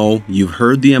 I know you've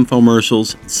heard the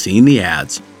infomercials, seen the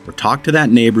ads, or talked to that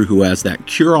neighbor who has that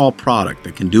cure-all product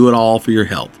that can do it all for your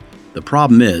health. The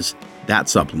problem is, that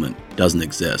supplement doesn't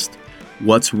exist.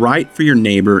 What's right for your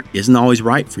neighbor isn't always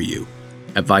right for you.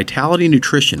 At Vitality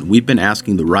Nutrition, we've been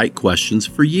asking the right questions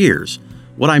for years.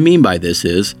 What I mean by this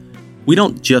is, we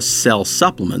don't just sell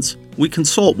supplements, we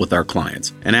consult with our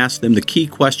clients and ask them the key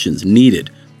questions needed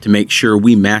to make sure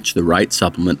we match the right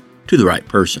supplement to the right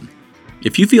person.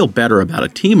 If you feel better about a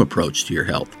team approach to your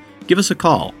health, give us a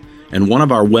call, and one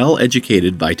of our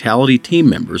well-educated Vitality team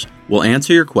members will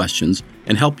answer your questions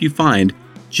and help you find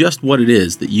just what it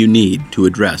is that you need to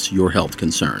address your health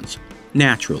concerns,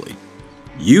 naturally.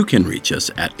 You can reach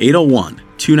us at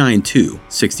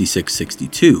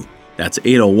 801-292-6662. That's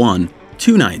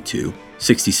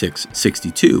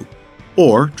 801-292-6662.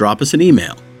 Or drop us an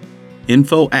email,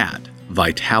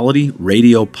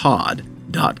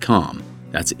 info@vitalityradiopod.com.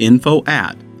 That's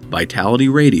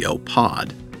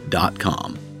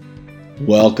info@vitalityradiopod.com.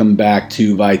 Welcome back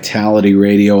to Vitality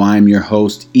Radio. I'm your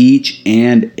host each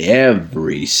and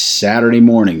every Saturday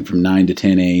morning from 9 to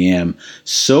 10 a.m.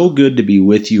 So good to be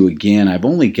with you again. I've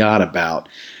only got about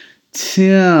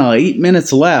 8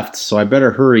 minutes left, so I better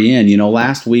hurry in. You know,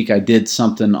 last week I did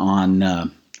something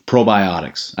on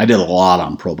probiotics. I did a lot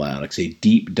on probiotics, a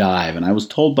deep dive, and I was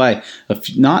told by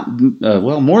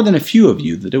more than a few of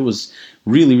you that it was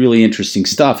really, really interesting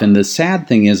stuff. And the sad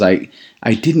thing is I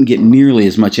didn't get nearly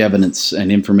as much evidence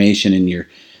and information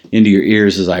into your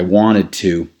ears as I wanted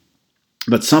to.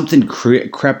 But something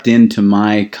crept into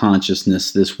my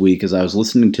consciousness this week as I was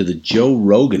listening to the Joe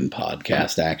Rogan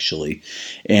podcast, actually.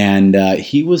 And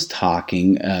he was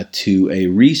talking to a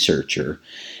researcher.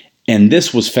 And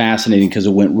this was fascinating because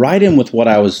it went right in with what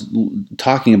I was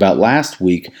talking about last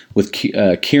week with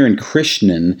Kiran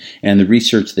Krishnan and the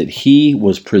research that he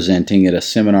was presenting at a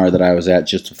seminar that I was at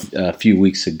just a few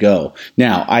weeks ago.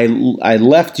 Now, I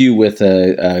left you with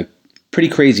a pretty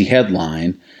crazy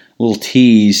headline, a little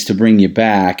tease to bring you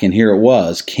back, and here it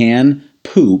was. Can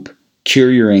poop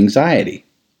cure your anxiety?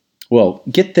 Well,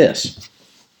 get this.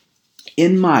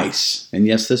 In mice, and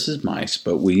yes, this is mice,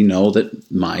 but we know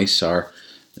that mice are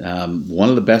one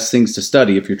of the best things to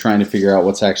study if you're trying to figure out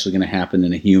what's actually going to happen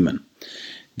in a human.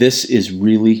 This is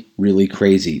really, really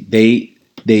crazy. They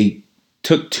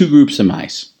took two groups of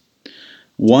mice.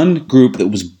 One group that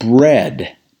was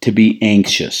bred to be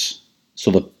anxious.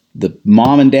 So the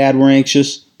mom and dad were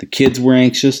anxious, the kids were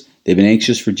anxious, they've been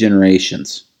anxious for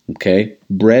generations, okay?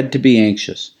 Bred to be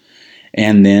anxious.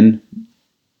 And then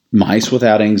mice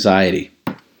without anxiety.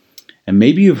 And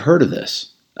maybe you've heard of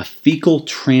this, a fecal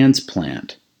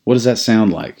transplant. What does that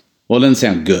sound like? Well, it doesn't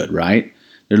sound good, right?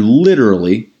 They're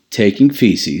literally taking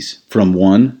feces from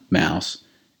one mouse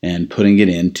and putting it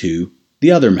into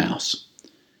the other mouse.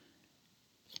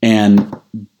 And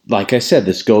like I said,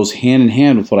 this goes hand in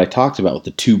hand with what I talked about with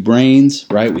the two brains,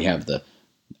 right? We have the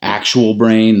actual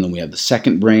brain, and then we have the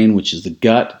second brain, which is the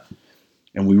gut.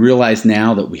 And we realize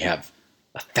now that we have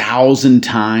 1,000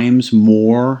 times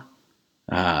more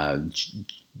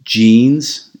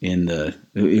genes in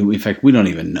fact, we don't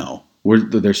even know.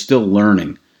 They're still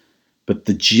learning. But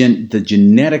the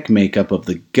genetic makeup of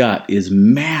the gut is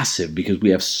massive because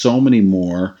we have so many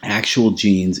more actual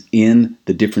genes in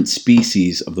the different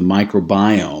species of the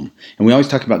microbiome. And we always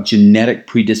talk about genetic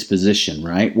predisposition,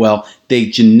 right? Well, they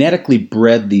genetically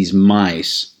bred these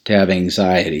mice to have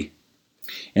anxiety.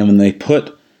 And when they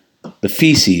put the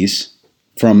feces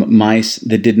from mice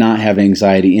that did not have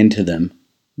anxiety into them,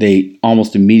 they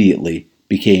almost immediately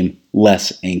became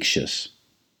less anxious.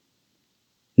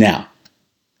 Now,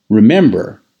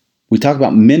 remember, we talk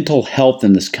about mental health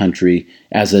in this country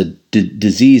as a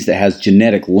disease that has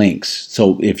genetic links.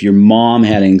 So if your mom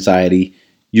had anxiety,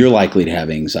 you're likely to have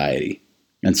anxiety,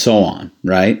 and so on,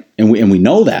 right? And we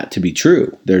know that to be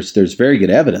true. There's very good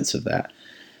evidence of that.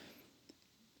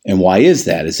 And why is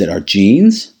that? Is it our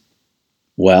genes?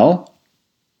 Well,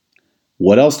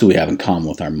 what else do we have in common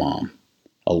with our mom?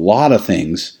 A lot of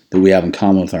things that we have in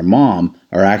common with our mom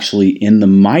are actually in the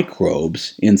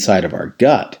microbes inside of our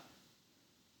gut.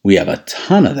 We have a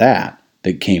ton of that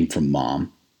came from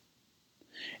mom.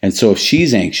 And so if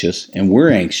she's anxious and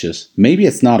we're anxious, maybe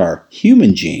it's not our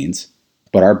human genes,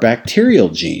 but our bacterial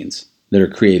genes that are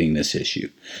creating this issue.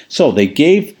 So they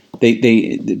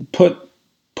put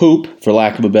poop, for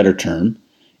lack of a better term,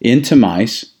 into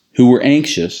mice who were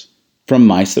anxious from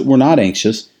mice that were not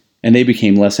anxious, and they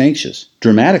became less anxious,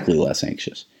 dramatically less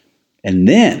anxious. And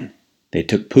then they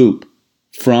took poop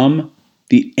from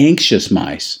the anxious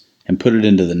mice and put it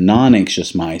into the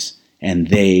non-anxious mice, and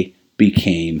they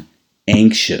became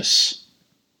anxious.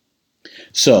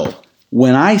 So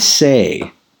when I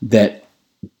say that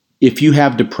if you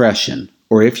have depression,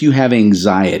 or if you have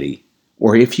anxiety,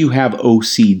 or if you have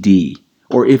OCD,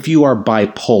 or if you are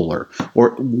bipolar,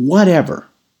 or whatever,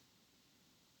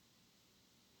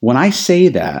 when I say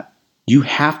that, you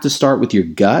have to start with your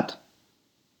gut.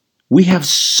 We have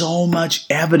so much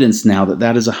evidence now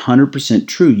that is 100%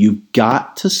 true. You've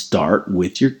got to start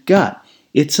with your gut.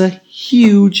 It's a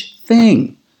huge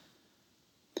thing.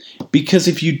 Because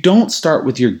if you don't start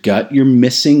with your gut, you're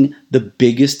missing the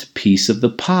biggest piece of the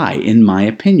pie, in my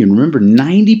opinion. Remember,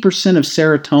 90% of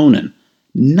serotonin,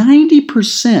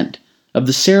 90% of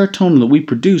the serotonin that we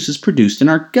produce is produced in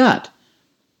our gut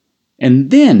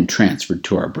and then transferred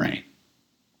to our brain.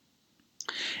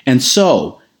 And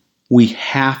so we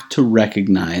have to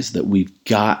recognize that we've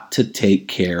got to take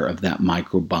care of that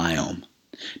microbiome.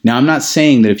 Now, I'm not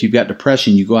saying that if you've got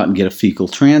depression, you go out and get a fecal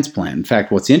transplant. In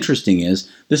fact, what's interesting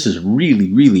is this is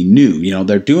really, really new. You know,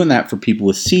 they're doing that for people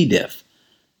with C. diff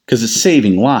because it's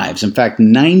saving lives. In fact,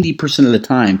 90% of the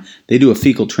time they do a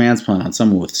fecal transplant on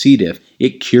someone with C. diff,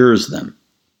 it cures them.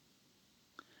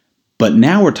 But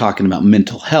now we're talking about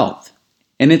mental health,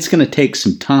 and it's going to take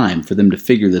some time for them to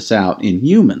figure this out in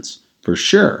humans, for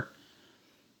sure.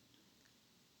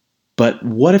 But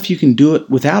what if you can do it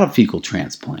without a fecal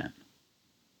transplant?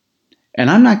 And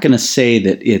I'm not going to say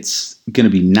that it's going to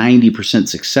be 90%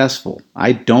 successful.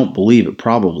 I don't believe it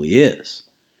probably is.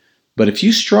 But if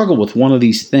you struggle with one of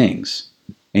these things,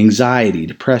 anxiety,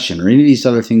 depression, or any of these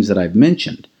other things that I've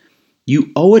mentioned,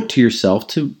 you owe it to yourself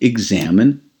to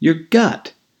examine your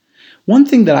gut. One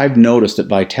thing that I've noticed at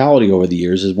Vitality over the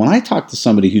years is when I talk to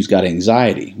somebody who's got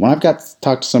anxiety, when I've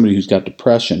talked to somebody who's got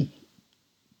depression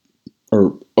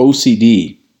or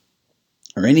OCD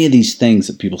or any of these things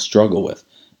that people struggle with,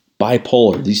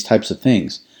 bipolar, these types of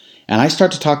things, and I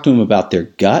start to talk to them about their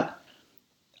gut,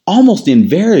 almost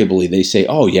invariably they say,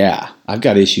 oh yeah, I've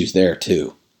got issues there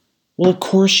too. Well, of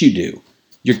course you do.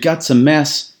 Your gut's a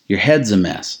mess, your head's a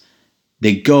mess.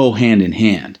 They go hand in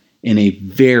hand in a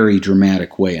very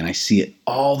dramatic way, and I see it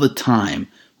all the time.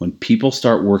 When people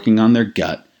start working on their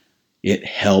gut, it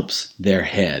helps their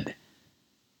head.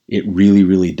 It really,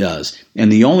 really does.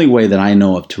 And the only way that I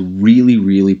know of to really,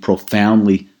 really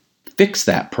profoundly fix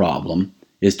that problem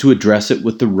is to address it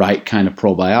with the right kind of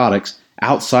probiotics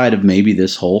outside of maybe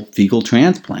this whole fecal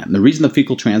transplant. And the reason the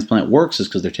fecal transplant works is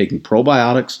because they're taking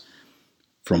probiotics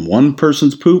from one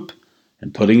person's poop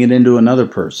and putting it into another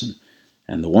person.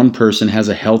 And the one person has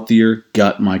a healthier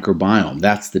gut microbiome.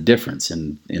 That's the difference.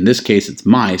 And in this case, it's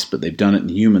mice, but they've done it in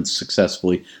humans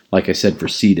successfully, like I said, for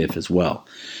C. diff as well.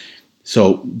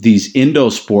 So these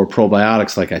Endospore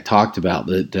probiotics, like I talked about,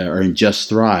 that are in Just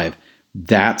Thrive,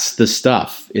 that's the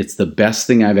stuff. It's the best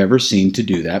thing I've ever seen to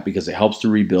do that because it helps to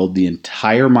rebuild the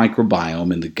entire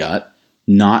microbiome in the gut,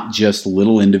 not just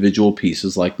little individual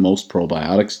pieces like most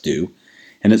probiotics do.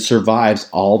 And it survives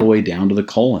all the way down to the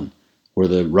colon, where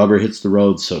the rubber hits the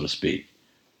road, so to speak.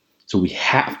 So we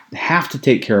have to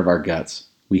take care of our guts.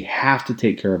 We have to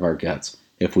take care of our guts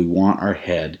if we want our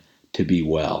head to be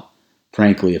well.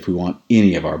 Frankly, if we want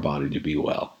any of our body to be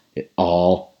well. It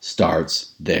all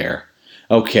starts there.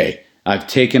 Okay, I've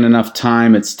taken enough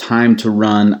time. It's time to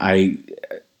run. I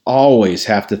always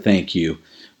have to thank you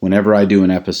whenever I do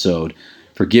an episode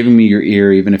for giving me your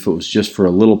ear, even if it was just for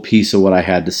a little piece of what I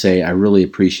had to say. I really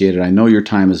appreciate it. I know your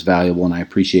time is valuable, and I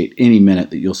appreciate any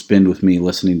minute that you'll spend with me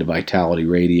listening to Vitality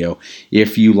Radio.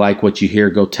 If you like what you hear,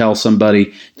 go tell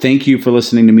somebody. Thank you for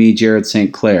listening to me, Jared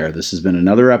St. Clair. This has been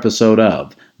another episode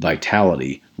of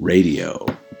Vitality Radio.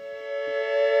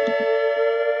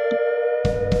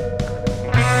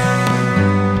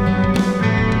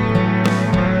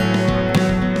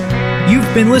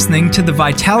 You've been listening to the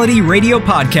Vitality Radio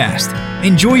Podcast.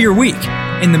 Enjoy your week.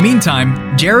 In the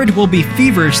meantime, Jared will be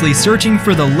feverishly searching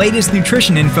for the latest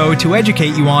nutrition info to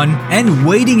educate you on and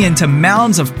wading into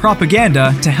mounds of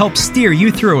propaganda to help steer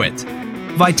you through it.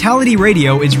 Vitality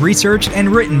Radio is researched and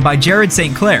written by Jared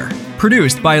St. Clair,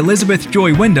 produced by Elizabeth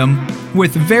Joy Wyndham,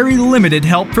 with very limited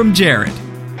help from Jared.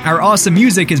 Our awesome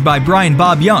music is by Brian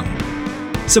Bob Young.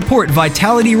 Support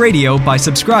Vitality Radio by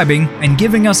subscribing and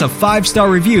giving us a 5-star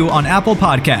review on Apple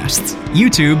Podcasts,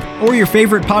 YouTube, or your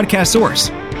favorite podcast source.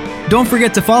 Don't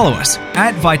forget to follow us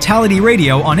at Vitality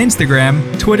Radio on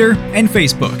Instagram, Twitter, and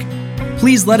Facebook.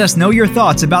 Please let us know your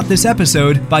thoughts about this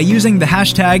episode by using the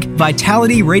hashtag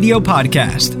Vitality Radio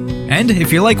Podcast. And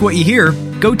if you like what you hear,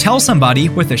 go tell somebody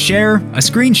with a share, a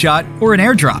screenshot, or an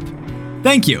airdrop.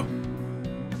 Thank you.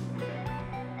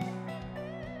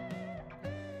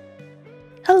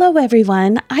 Hello,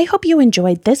 everyone. I hope you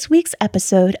enjoyed this week's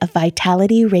episode of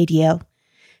Vitality Radio.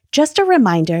 Just a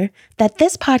reminder that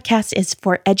this podcast is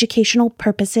for educational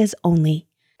purposes only.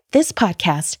 This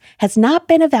podcast has not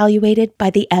been evaluated by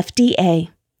the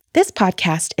FDA. This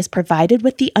podcast is provided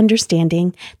with the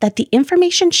understanding that the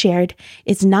information shared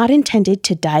is not intended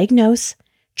to diagnose,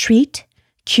 treat,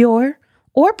 cure,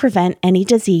 or prevent any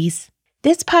disease.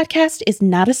 This podcast is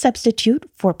not a substitute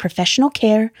for professional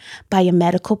care by a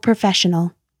medical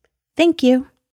professional. Thank you.